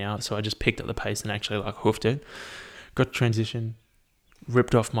arms free now. So I just picked up the pace and actually like hoofed it. Got to transition,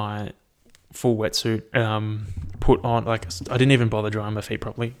 ripped off my full wetsuit, put on, like, I didn't even bother drying my feet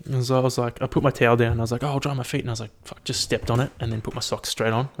properly. And so I was like, I put my towel down, and I was like, oh, I'll dry my feet. And I was like, fuck, just stepped on it, and then put my socks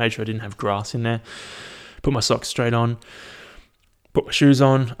straight on. Made sure I didn't have grass in there. Put my socks straight on. Put my shoes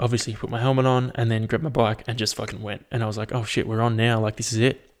on, obviously put my helmet on, and then grabbed my bike and just fucking went. And I was like, oh shit, we're on now. Like, this is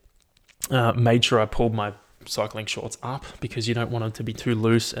it. Made sure I pulled my cycling shorts up, because you don't want them to be too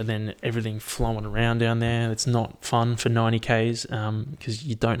loose and then everything flowing around down there. It's not fun for 90 Ks, because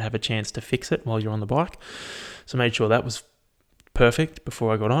you don't have a chance to fix it while you're on the bike. So made sure that was perfect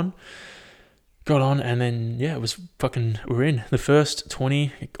before I got on. And then, yeah, it was fucking, we're in. The first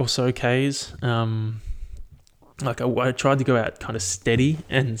 20 or so Ks, like, I tried to go out kind of steady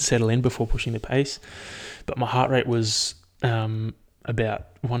and settle in before pushing the pace, but my heart rate was about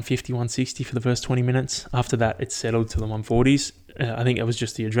 150, 160 for the first 20 minutes. After that, it settled to the 140s. I think it was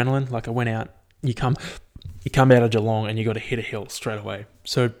just the adrenaline. Like, I went out, you come out of Geelong and you got to hit a hill straight away.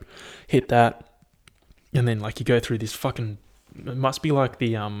 So hit that, and then like you go through this fucking, it must be like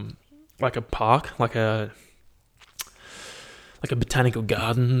the like a park, like a botanical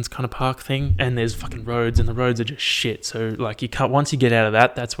gardens kind of park thing, and there's fucking roads, and the roads are just shit. So like, you can't, once you get out of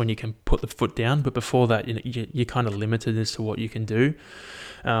that, that's when you can put the foot down. But before that, you're kind of limited as to what you can do.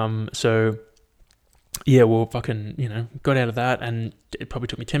 So yeah, well, fucking, got out of that, and it probably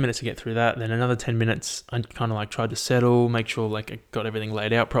took me 10 minutes to get through that. Then another 10 minutes, I kind of like tried to settle, make sure like I got everything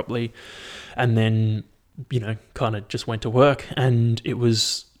laid out properly, and then, kind of just went to work, and it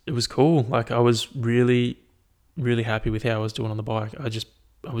was cool. Like, I was really, really happy with how I was doing on the bike. I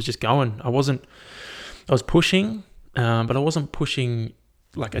was just going. I was pushing, but I wasn't pushing,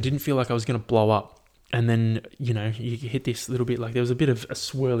 like, I didn't feel like I was going to blow up. And then, you hit this little bit, like, there was a bit of a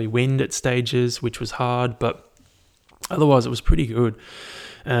swirly wind at stages, which was hard, but otherwise it was pretty good.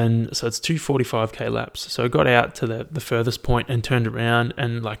 And so it's 2 45K laps. So I got out to the furthest point and turned around,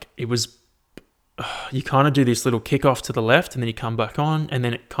 and like, it was, you kind of do this little kick off to the left, and then you come back on, and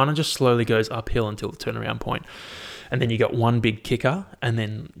then it kind of just slowly goes uphill until the turnaround point. And then you got one big kicker, and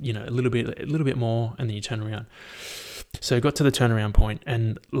then, a little bit more, and then you turn around. So I got to the turnaround point,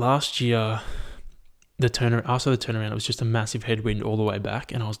 and last year, after the turnaround, it was just a massive headwind all the way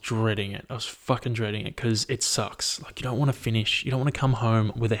back, and I was dreading it. I was fucking dreading it, because it sucks. Like, you don't want to finish, you don't want to come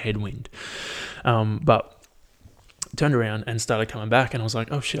home with a headwind. But turned around and started coming back, and I was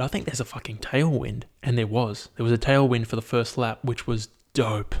like, oh shit, I think there's a fucking tailwind. And there was a tailwind for the first lap, which was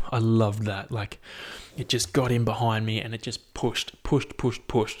dope. I loved that. Like, it just got in behind me, and it just pushed.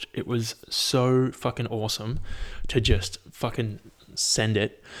 It was so fucking awesome to just fucking send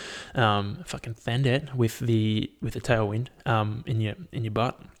it, fucking fend it with the tailwind in your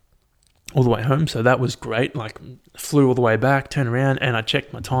butt all the way home. So that was great. Like, flew all the way back, turned around, and I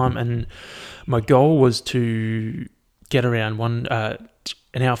checked my time, and my goal was to get around an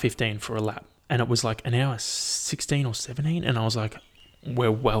hour 15 for a lap, and it was like an hour 16 or 17, and I was like, we're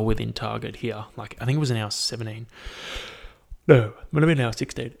well within target here. Like, I think it was an hour 17. No, it might have been an hour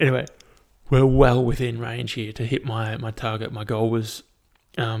 16. Anyway, we're well within range here to hit my target. My goal was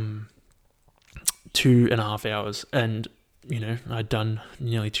 2.5 hours, and I'd done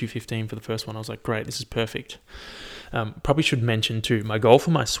nearly 2:15 for the first one. I was like, great, this is perfect. Probably should mention too, my goal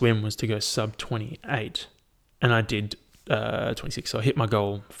for my swim was to go sub 28, and I did 26. So I hit my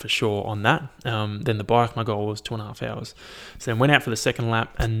goal for sure on that. Then the bike, my goal was 2.5 hours. So then went out for the second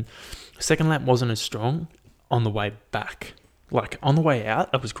lap, and the second lap wasn't as strong on the way back. Like on the way out,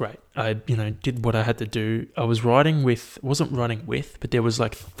 it was great. I, did what I had to do. I was wasn't riding with, but there was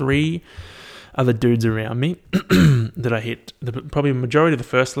like 3 other dudes around me that I hit probably the majority of the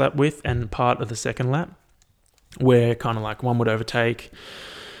first lap with and part of the second lap, where kind of like one would overtake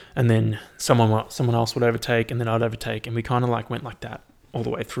and then someone else would overtake and then I'd overtake, and we kind of like went like that all the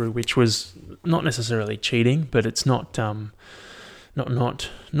way through, which was not necessarily cheating, but it's not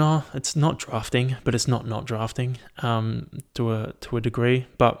it's not drafting, but it's not drafting to a degree.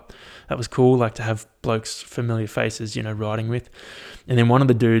 But that was cool, like to have blokes, familiar faces, riding with. And then one of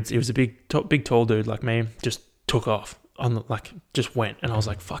the dudes, he was a big tall dude like me, just took off just went, and I was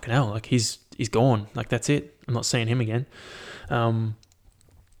like, fucking hell, like he's gone, like that's it, I'm not seeing him again.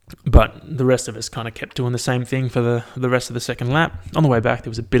 But the rest of us kind of kept doing the same thing for the rest of the second lap. On the way back, there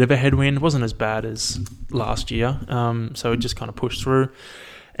was a bit of a headwind. It wasn't as bad as last year. So it just kind of pushed through.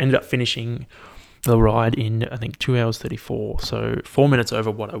 Ended up finishing the ride in, I think, 2 hours 34. So 4 minutes over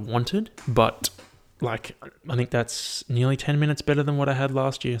what I wanted. But like, I think that's nearly 10 minutes better than what I had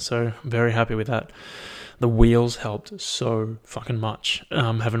last year. So I'm very happy with that. The wheels helped so fucking much,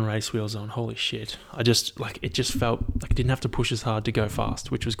 having race wheels on. Holy shit. It just felt like I didn't have to push as hard to go fast,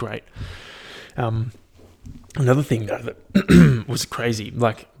 which was great. Another thing though that was crazy,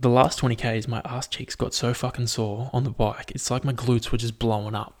 like the last 20 Ks, my ass cheeks got so fucking sore on the bike. It's like my glutes were just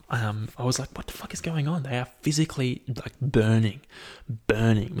blowing up. I was like, what the fuck is going on? They are physically like burning.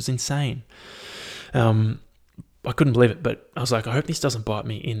 It was insane. I couldn't believe it, but I was like, I hope this doesn't bite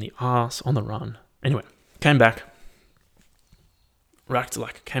me in the ass on the run. Anyway, came back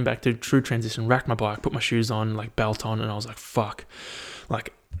to true transition, racked my bike, put my shoes on, like belt on, and I was like, fuck.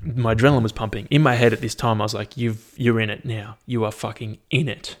 Like my adrenaline was pumping. In my head at this time, I was like, you're in it now. You are fucking in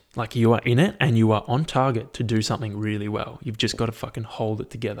it. Like you are in it and you are on target to do something really well. You've just got to fucking hold it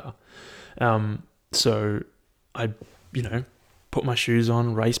together. So I, put my shoes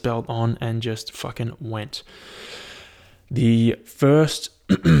on, race belt on, and just fucking went. The first,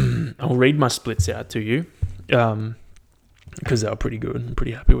 I'll read my splits out to you, because they were pretty good. I'm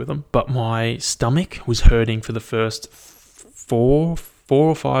pretty happy with them. But my stomach was hurting for the first 4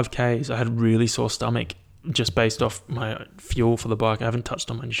 or 5 Ks. I had really sore stomach just based off my fuel for the bike. I haven't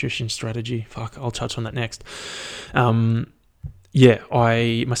touched on my nutrition strategy. Fuck, I'll touch on that next. My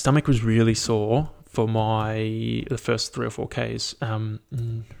stomach was really sore for the first 3 or 4 Ks.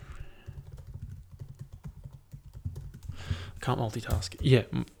 Can't multitask. Yeah,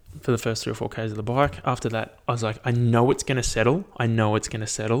 for the first 3 or 4 Ks of the bike. After that, I was like, I know it's going to settle. I've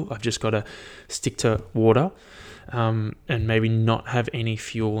just got to stick to water and maybe not have any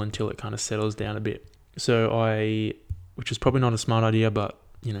fuel until it kind of settles down a bit. So which was probably not a smart idea, but,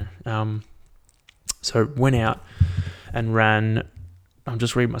 so went out and ran. I'll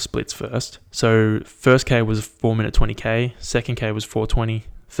just read my splits first. So first K was 4 minute 20 K. Second K was 4:20.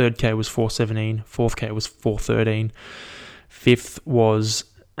 Third K was 4:17. Fourth K was 4:13. Fifth was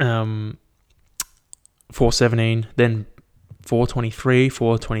 4:17, then 4:23,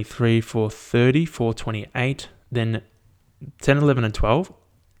 4:30, 4:28, then 10, 11, and 12,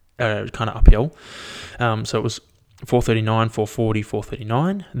 kind of uphill. So it was 4:39, 4:40,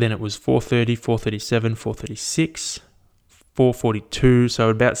 4:39. Then it was 4:30, 4:37, 4:36, 4:42. So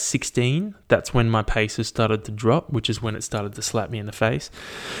about 16, that's when my paces started to drop, which is when it started to slap me in the face.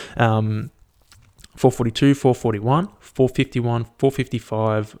 4:42, 4:41, 4:51,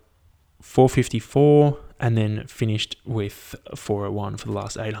 4:55, 4:54, and then finished with 4:01 for the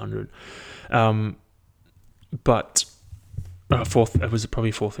last 800. But it was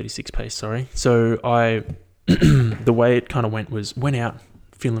probably 4:36 pace, sorry. So the way it kind of went out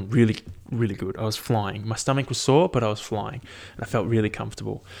feeling really, really good. I was flying. My stomach was sore, but I was flying, and I felt really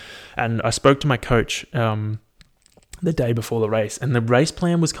comfortable. And I spoke to my coach the day before the race, and the race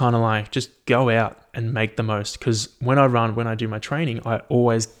plan was kind of like, just go out and make the most, because when I do my training, I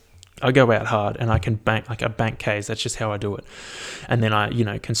go out hard and I can bank Ks. That's just how I do it. And then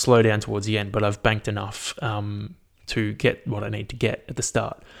I can slow down towards the end, but I've banked enough to get what I need to get at the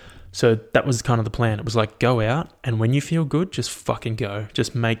start. So that was kind of the plan. It was like, go out, and when you feel good, just fucking go,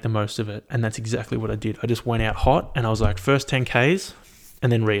 just make the most of it. And that's exactly what I did. I just went out hot, and I was like, first 10 Ks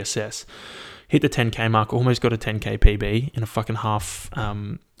and then reassess. Hit the 10K mark, almost got a 10K PB in a fucking half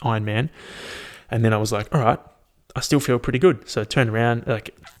Ironman. And then I was like, all right, I still feel pretty good. So I turned around,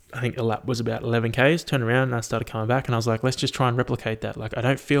 like, I think the lap was about 11 Ks, turned around and I started coming back and I was like, let's just try and replicate that. Like, I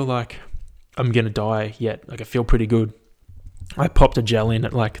don't feel like I'm going to die yet. Like, I feel pretty good. I popped a gel in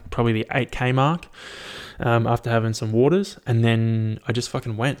at like probably the 8K mark after having some waters, and then I just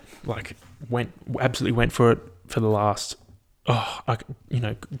fucking absolutely went for it for the last,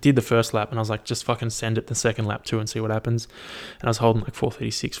 did the first lap and I was like, just fucking send it the second lap too and see what happens. And I was holding like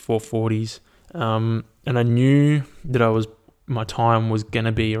 436, 440s. And I knew that my time was going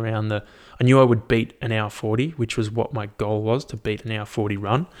to be around I knew I would beat an hour 40, which was what my goal was, to beat an hour 40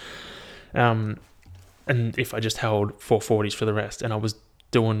 run. And if I just held 440s for the rest, and I was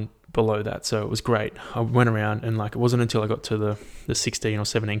doing below that, so it was great. I went around and like, it wasn't until I got to the 16 or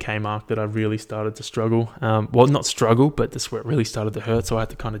 17K mark that I really started to struggle. Well, not struggle, but that's where it really started to hurt. So I had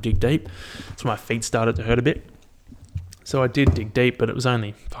to kind of dig deep. So my feet started to hurt a bit. So I did dig deep, but it was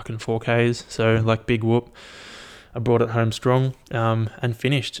only fucking 4Ks. So like, big whoop. I brought it home strong, and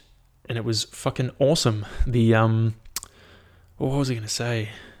finished, and it was fucking awesome. What was I going to say?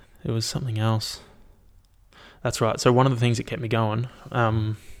 It was something else. That's right. So one of the things that kept me going,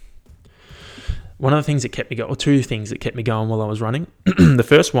 or two things that kept me going while I was running. The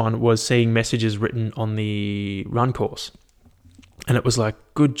first one was seeing messages written on the run course. And it was like,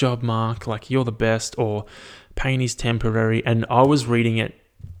 good job, Mark. Like, you're the best, or pain is temporary. And I was reading it,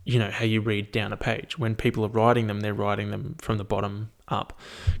 you know, how you read down a page. When people are writing them, they're writing them from the bottom up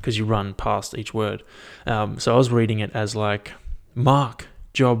because you run past each word. So I was reading it as like, Mark,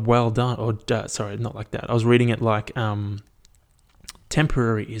 job well done, or sorry, not like that. I was reading it like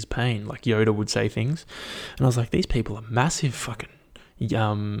temporary is pain, like Yoda would say things, and I was like, these people are massive fucking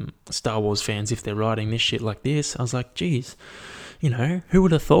Star Wars fans if they're writing this shit like this. I was like, geez, you know, who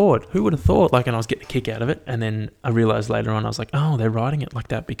would have thought? Like, and I was getting a kick out of it, and then I realized later on, I was like, oh, they're writing it like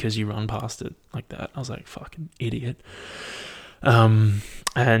that because you run past it like that. I was like, fucking idiot.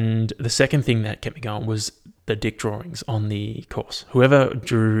 And the second thing that kept me going was the dick drawings on the course. Whoever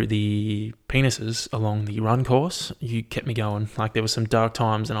drew the penises along the run course, you kept me going. Like, there were some dark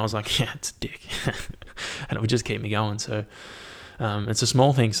times and I was like, yeah, it's a dick. And it would just keep me going. So it's a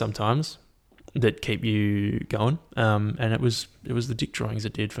small thing sometimes that keep you going. And it was the dick drawings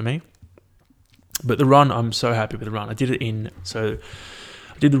that did for me. But the run, I'm so happy with the run. I did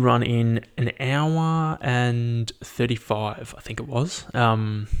the run in an hour and 35, I think it was,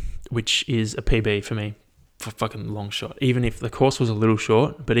 which is a PB for me. For fucking long shot. Even if the course was a little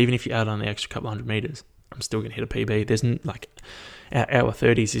short, but even if you add on the extra couple 100 meters, I'm still gonna hit a PB. There's like, hour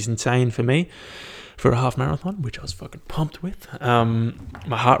 30s is insane for me for a half marathon, which I was fucking pumped with.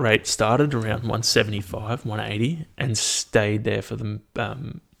 My heart rate started around 175, 180, and stayed there for the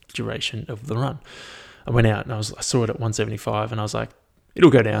duration of the run. I went out and I saw it at 175, and I was like, it'll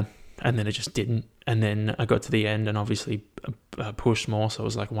go down, and then it just didn't. And then I got to the end and obviously pushed more, so it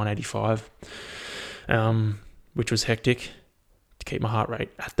was like 185. Which was hectic to keep my heart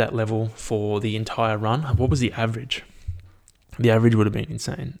rate at that level for the entire run. What was the average? The average would have been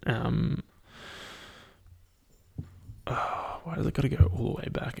insane. Why does it got to go all the way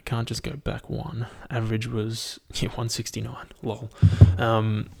back? It can't just go back one. Average was 169. Lol.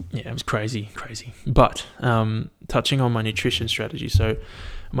 It was crazy. But touching on my nutrition strategy. So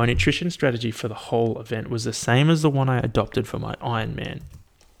my nutrition strategy for the whole event was the same as the one I adopted for my Ironman.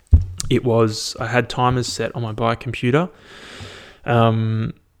 I had timers set on my bike computer.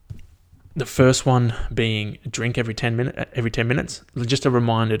 The first one being drink every 10 minutes, just a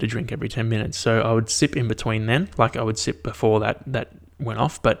reminder to drink every 10 minutes. So I would sip in between then, like I would sip before that went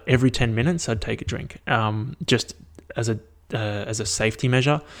off, but every 10 minutes I'd take a drink, just as a safety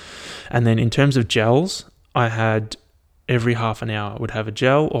measure. And then in terms of gels, I had every half an hour would have a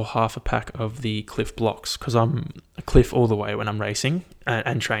gel or half a pack of the Cliff blocks, because I'm a Cliff all the way when I'm racing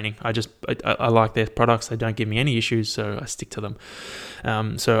and training. I like their products. They don't give me any issues, so I stick to them.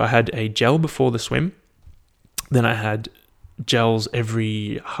 So I had a gel before the swim. Then I had gels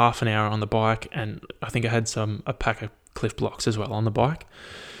every half an hour on the bike, and I think I had a pack of Cliff blocks as well on the bike.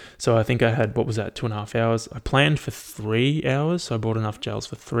 So I think I had, 2.5 hours. I planned for 3 hours, so I bought enough gels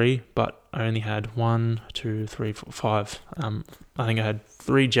for 3, but I only had 1, 2, 3, 4, 5. I think I had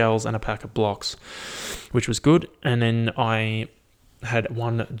 3 gels and a pack of blocks, which was good. And then I had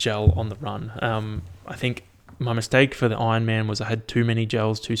 1 gel on the run. I think my mistake for the Ironman was I had too many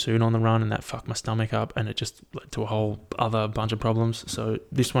gels too soon on the run, and that fucked my stomach up, and it just led to a whole other bunch of problems. So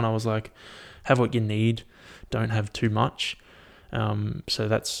this one I was like, have what you need, don't have too much.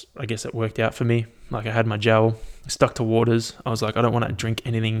 So I guess it worked out for me. Like, I had my gel, stuck to waters. I was like, I don't want to drink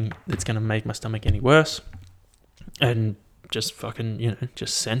anything that's going to make my stomach any worse. And just fucking,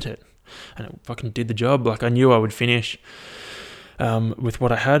 just sent it. And it fucking did the job. Like, I knew I would finish with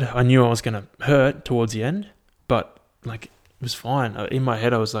what I had. I knew I was going to hurt towards the end, but like, it was fine. In my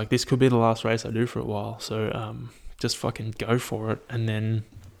head, I was like, this could be the last race I do for a while. So just fucking go for it. And then,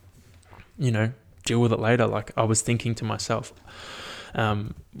 deal with it later. Like, I was thinking to myself,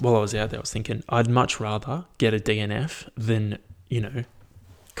 while I was out there, I was thinking, I'd much rather get a DNF than,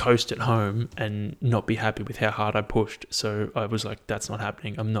 coast at home and not be happy with how hard I pushed. So I was like, that's not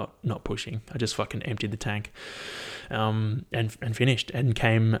happening. I'm not pushing. I just fucking emptied the tank, and finished, and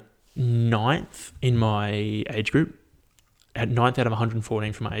came 9th in my age group, at 9th out of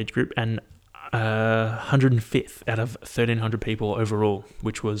 114 for my age group, and 105th out of 1,300 people overall,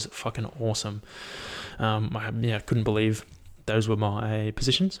 which was fucking awesome. I couldn't believe those were my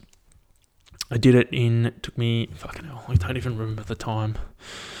positions. I did it took me, fucking hell, I don't even remember the time.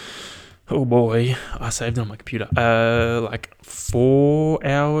 Oh boy, I saved it on my computer. 4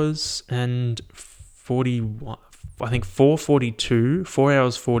 hours and 41, I think 4:42, 4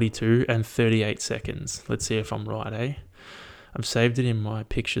 hours 42 and 38 seconds. Let's see if I'm right, eh? I've saved it in my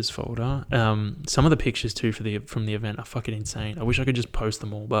pictures folder. Some of the pictures too from the event are fucking insane. I wish I could just post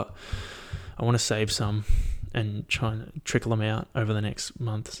them all, but I want to save some and try and trickle them out over the next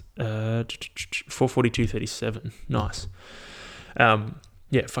month. 4:42:37. Nice.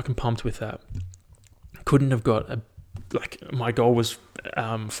 Fucking pumped with that. Couldn't have got my goal was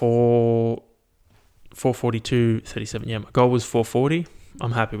 4:42:37. Yeah, my goal was 4:40.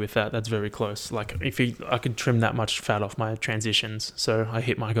 I'm happy with that. That's very close. Like, I could trim that much fat off my transitions, so I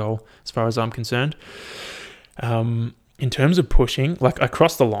hit my goal as far as I'm concerned. In terms of pushing, I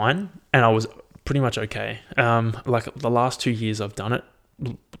crossed the line and I was pretty much okay. The last 2 years I've done it,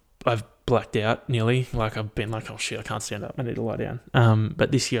 I've blacked out nearly. I've been like, oh shit, I can't stand up. I need to lie down.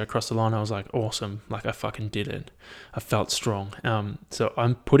 But this year I crossed the line. I was like, awesome. I fucking did it. I felt strong. So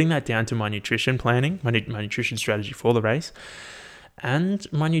I'm putting that down to my nutrition planning, my nutrition strategy for the race,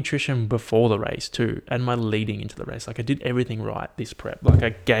 and my nutrition before the race too, and my leading into the race. I did everything right this prep.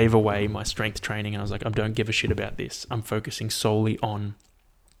 I gave away my strength training, and I was like, I don't give a shit about this. I'm focusing solely on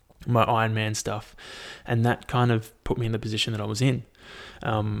my Ironman stuff, and that kind of put me in the position that I was in.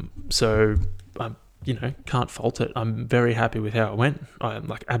 So I, can't fault it. I'm very happy with how it went.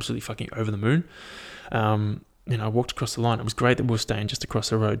 I'm absolutely fucking over the moon. I walked across the line. It was great that we were staying just across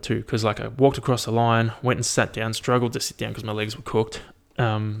the road too, because I walked across the line, went and sat down, struggled to sit down because my legs were cooked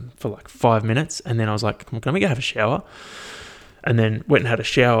for 5 minutes, and then I was like, can we go have a shower? And then went and had a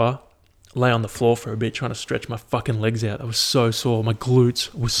shower, lay on the floor for a bit, trying to stretch my fucking legs out. I was so sore. My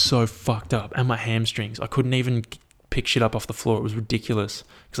glutes were so fucked up, and my hamstrings. I couldn't even pick shit up off the floor. It was ridiculous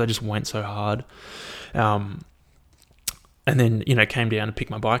because I just went so hard. And then, came down to pick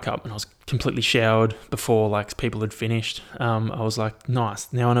my bike up, and I was completely showered before people had finished. I was like,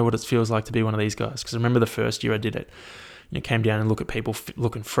 nice. Now I know what it feels like to be one of these guys. Because I remember the first year I did it, came down and look at people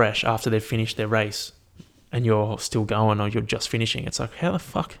looking fresh after they've finished their race, and you're still going or you're just finishing. It's like, how the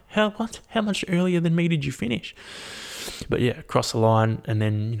fuck? How much earlier than me did you finish? But yeah, crossed the line, and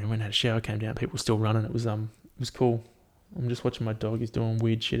then, when I had a shower, came down, people were still running. It was cool. I'm just watching my dog. He's doing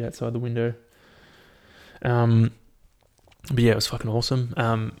weird shit outside the window. But yeah, it was fucking awesome.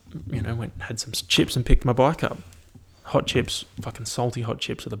 Went and had some chips and picked my bike up. Hot chips, fucking salty hot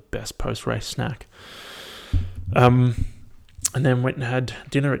chips are the best post-race snack. And then went and had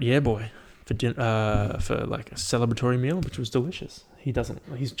dinner at Yeahboy for a celebratory meal, which was delicious.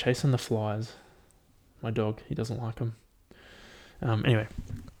 He's chasing the flies. My dog, he doesn't like them. Anyway,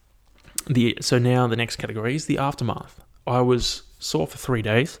 so now the next category is the aftermath. I was sore for 3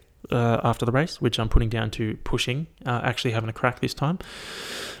 days. After the race, which I'm putting down to pushing, actually having a crack this time.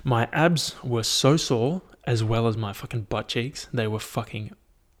 My abs were so sore, as well as my fucking butt cheeks. They were fucking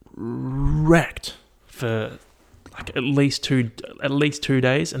wrecked for at least two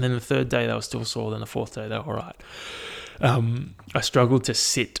days, and then the third day they were still sore. Then the fourth day they were alright. I struggled to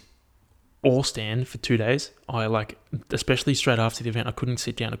sit or stand for 2 days. Especially straight after the event, I couldn't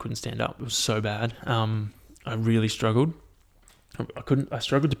sit down, I couldn't stand up. It was so bad. I really struggled. I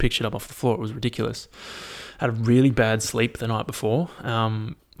struggled to pick shit up off the floor. It was ridiculous. I had a really bad sleep the night before.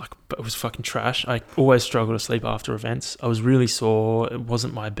 But it was fucking trash. I always struggle to sleep after events. I was really sore. It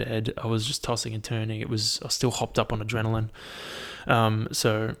wasn't my bed. I was just tossing and turning. I was still hopped up on adrenaline.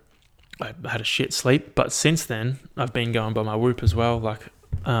 So I had a shit sleep. But since then, I've been going by my Whoop as well.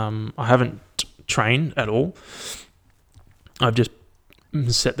 I haven't trained at all. I've just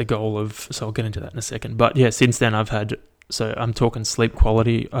set the goal of, so I'll get into that in a second. But yeah, since then so I'm talking sleep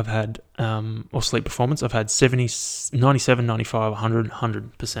quality, I've had, or sleep performance, I've had 70, 97, 95,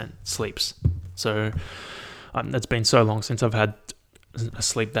 100% sleeps. So It's been so long since I've had a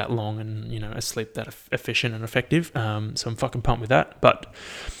sleep that long and, you know, a sleep that efficient and effective. So I'm fucking pumped with that. But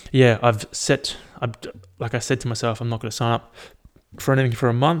yeah, like I said to myself, I'm not going to sign up for anything for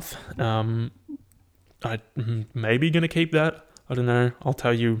a month. I'm maybe going to keep that. I don't know. I'll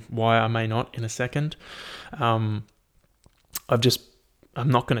tell you why I may not in a second. I'm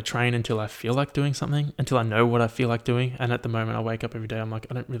not going to train until I feel like doing something, until I know what I feel like doing. And at the moment, I wake up every day, I'm like,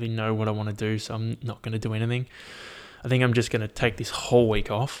 I don't really know what I want to do, so I'm not going to do anything. I think I'm just going to take this whole week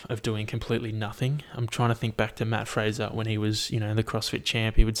off of doing completely nothing. I'm trying to think back to Matt Fraser when he was, you know, the CrossFit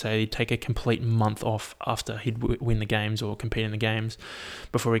champ. He would say he'd take a complete month off after he'd win the games or compete in the games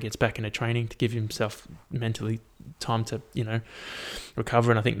before he gets back into training to give himself mentally time to, you know,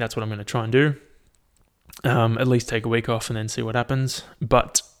 recover. And I think that's what I'm going to try and do. At least take a week off and then see what happens.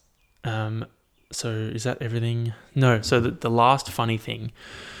 But, so is that everything? No. So the last funny thing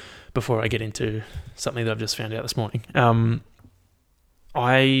before I get into something that I've just found out this morning, when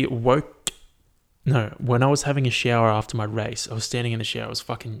I was having a shower after my race, I was standing in the shower.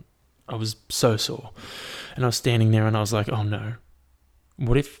 I was so sore, and I was standing there and I was like, oh no,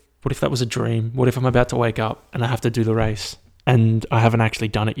 what if that was a dream? What if I'm about to wake up and I have to do the race? And I haven't actually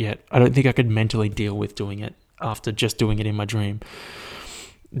done it yet. I don't think I could mentally deal with doing it after just doing it in my dream.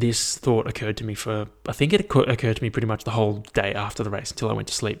 This thought occurred to me I think it occurred to me pretty much the whole day after the race until I went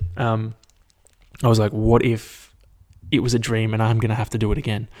to sleep. I was like, what if it was a dream and I'm going to have to do it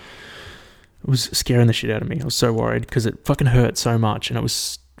again? It was scaring the shit out of me. I was so worried because it fucking hurt so much and it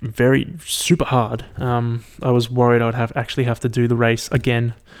was super hard. I was worried I'd actually have to do the race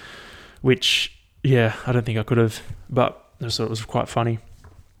again, which, yeah, I don't think I could have, but I just thought it was quite funny.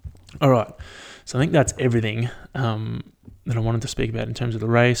 All right. So I think that's everything that I wanted to speak about in terms of the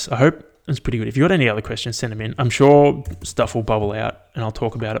race. I hope it's pretty good. If you've got any other questions, send them in. I'm sure stuff will bubble out and I'll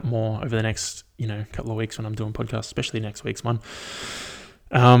talk about it more over the next, you know, couple of weeks when I'm doing podcasts, especially next week's one.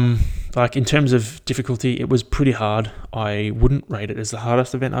 Like in terms of difficulty, it was pretty hard. I wouldn't rate it as the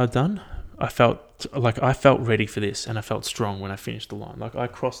hardest event I've done. I felt ready for this and I felt strong when I finished the line. Like I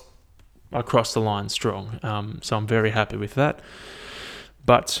crossed the line strong. So I'm very happy with that.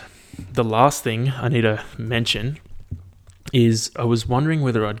 But the last thing I need to mention is I was wondering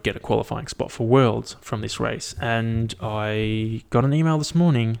whether I'd get a qualifying spot for Worlds from this race. And I got an email this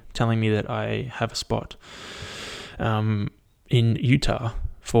morning telling me that I have a spot in Utah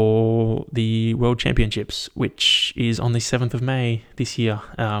for the World Championships, which is on the 7th of May this year,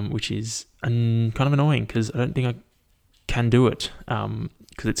 which is kind of annoying because I don't think I can do it.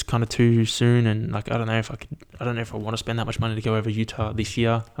 Because it's kind of too soon, and like I don't know if I want to spend that much money to go over Utah this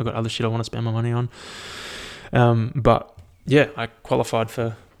year. I've got other shit I want to spend my money on. But yeah, I qualified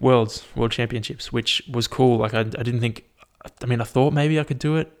for World Championships, which was cool. Like I didn't think. I mean, I thought maybe I could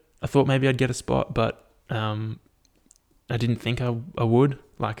do it. I thought maybe I'd get a spot, but I didn't think I would.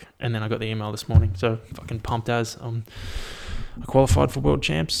 Like, and then I got the email this morning, so fucking pumped as I qualified for World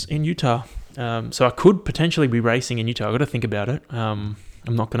Champs in Utah. So I could potentially be racing in Utah. I got to think about it.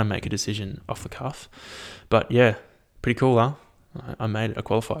 I'm not going to make a decision off the cuff. But yeah, pretty cool, huh? I made it. I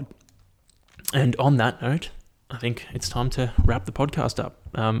qualified. And on that note, I think it's time to wrap the podcast up.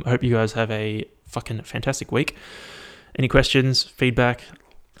 I hope you guys have a fucking fantastic week. Any questions, feedback,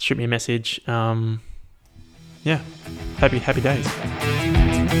 shoot me a message. Yeah, happy days.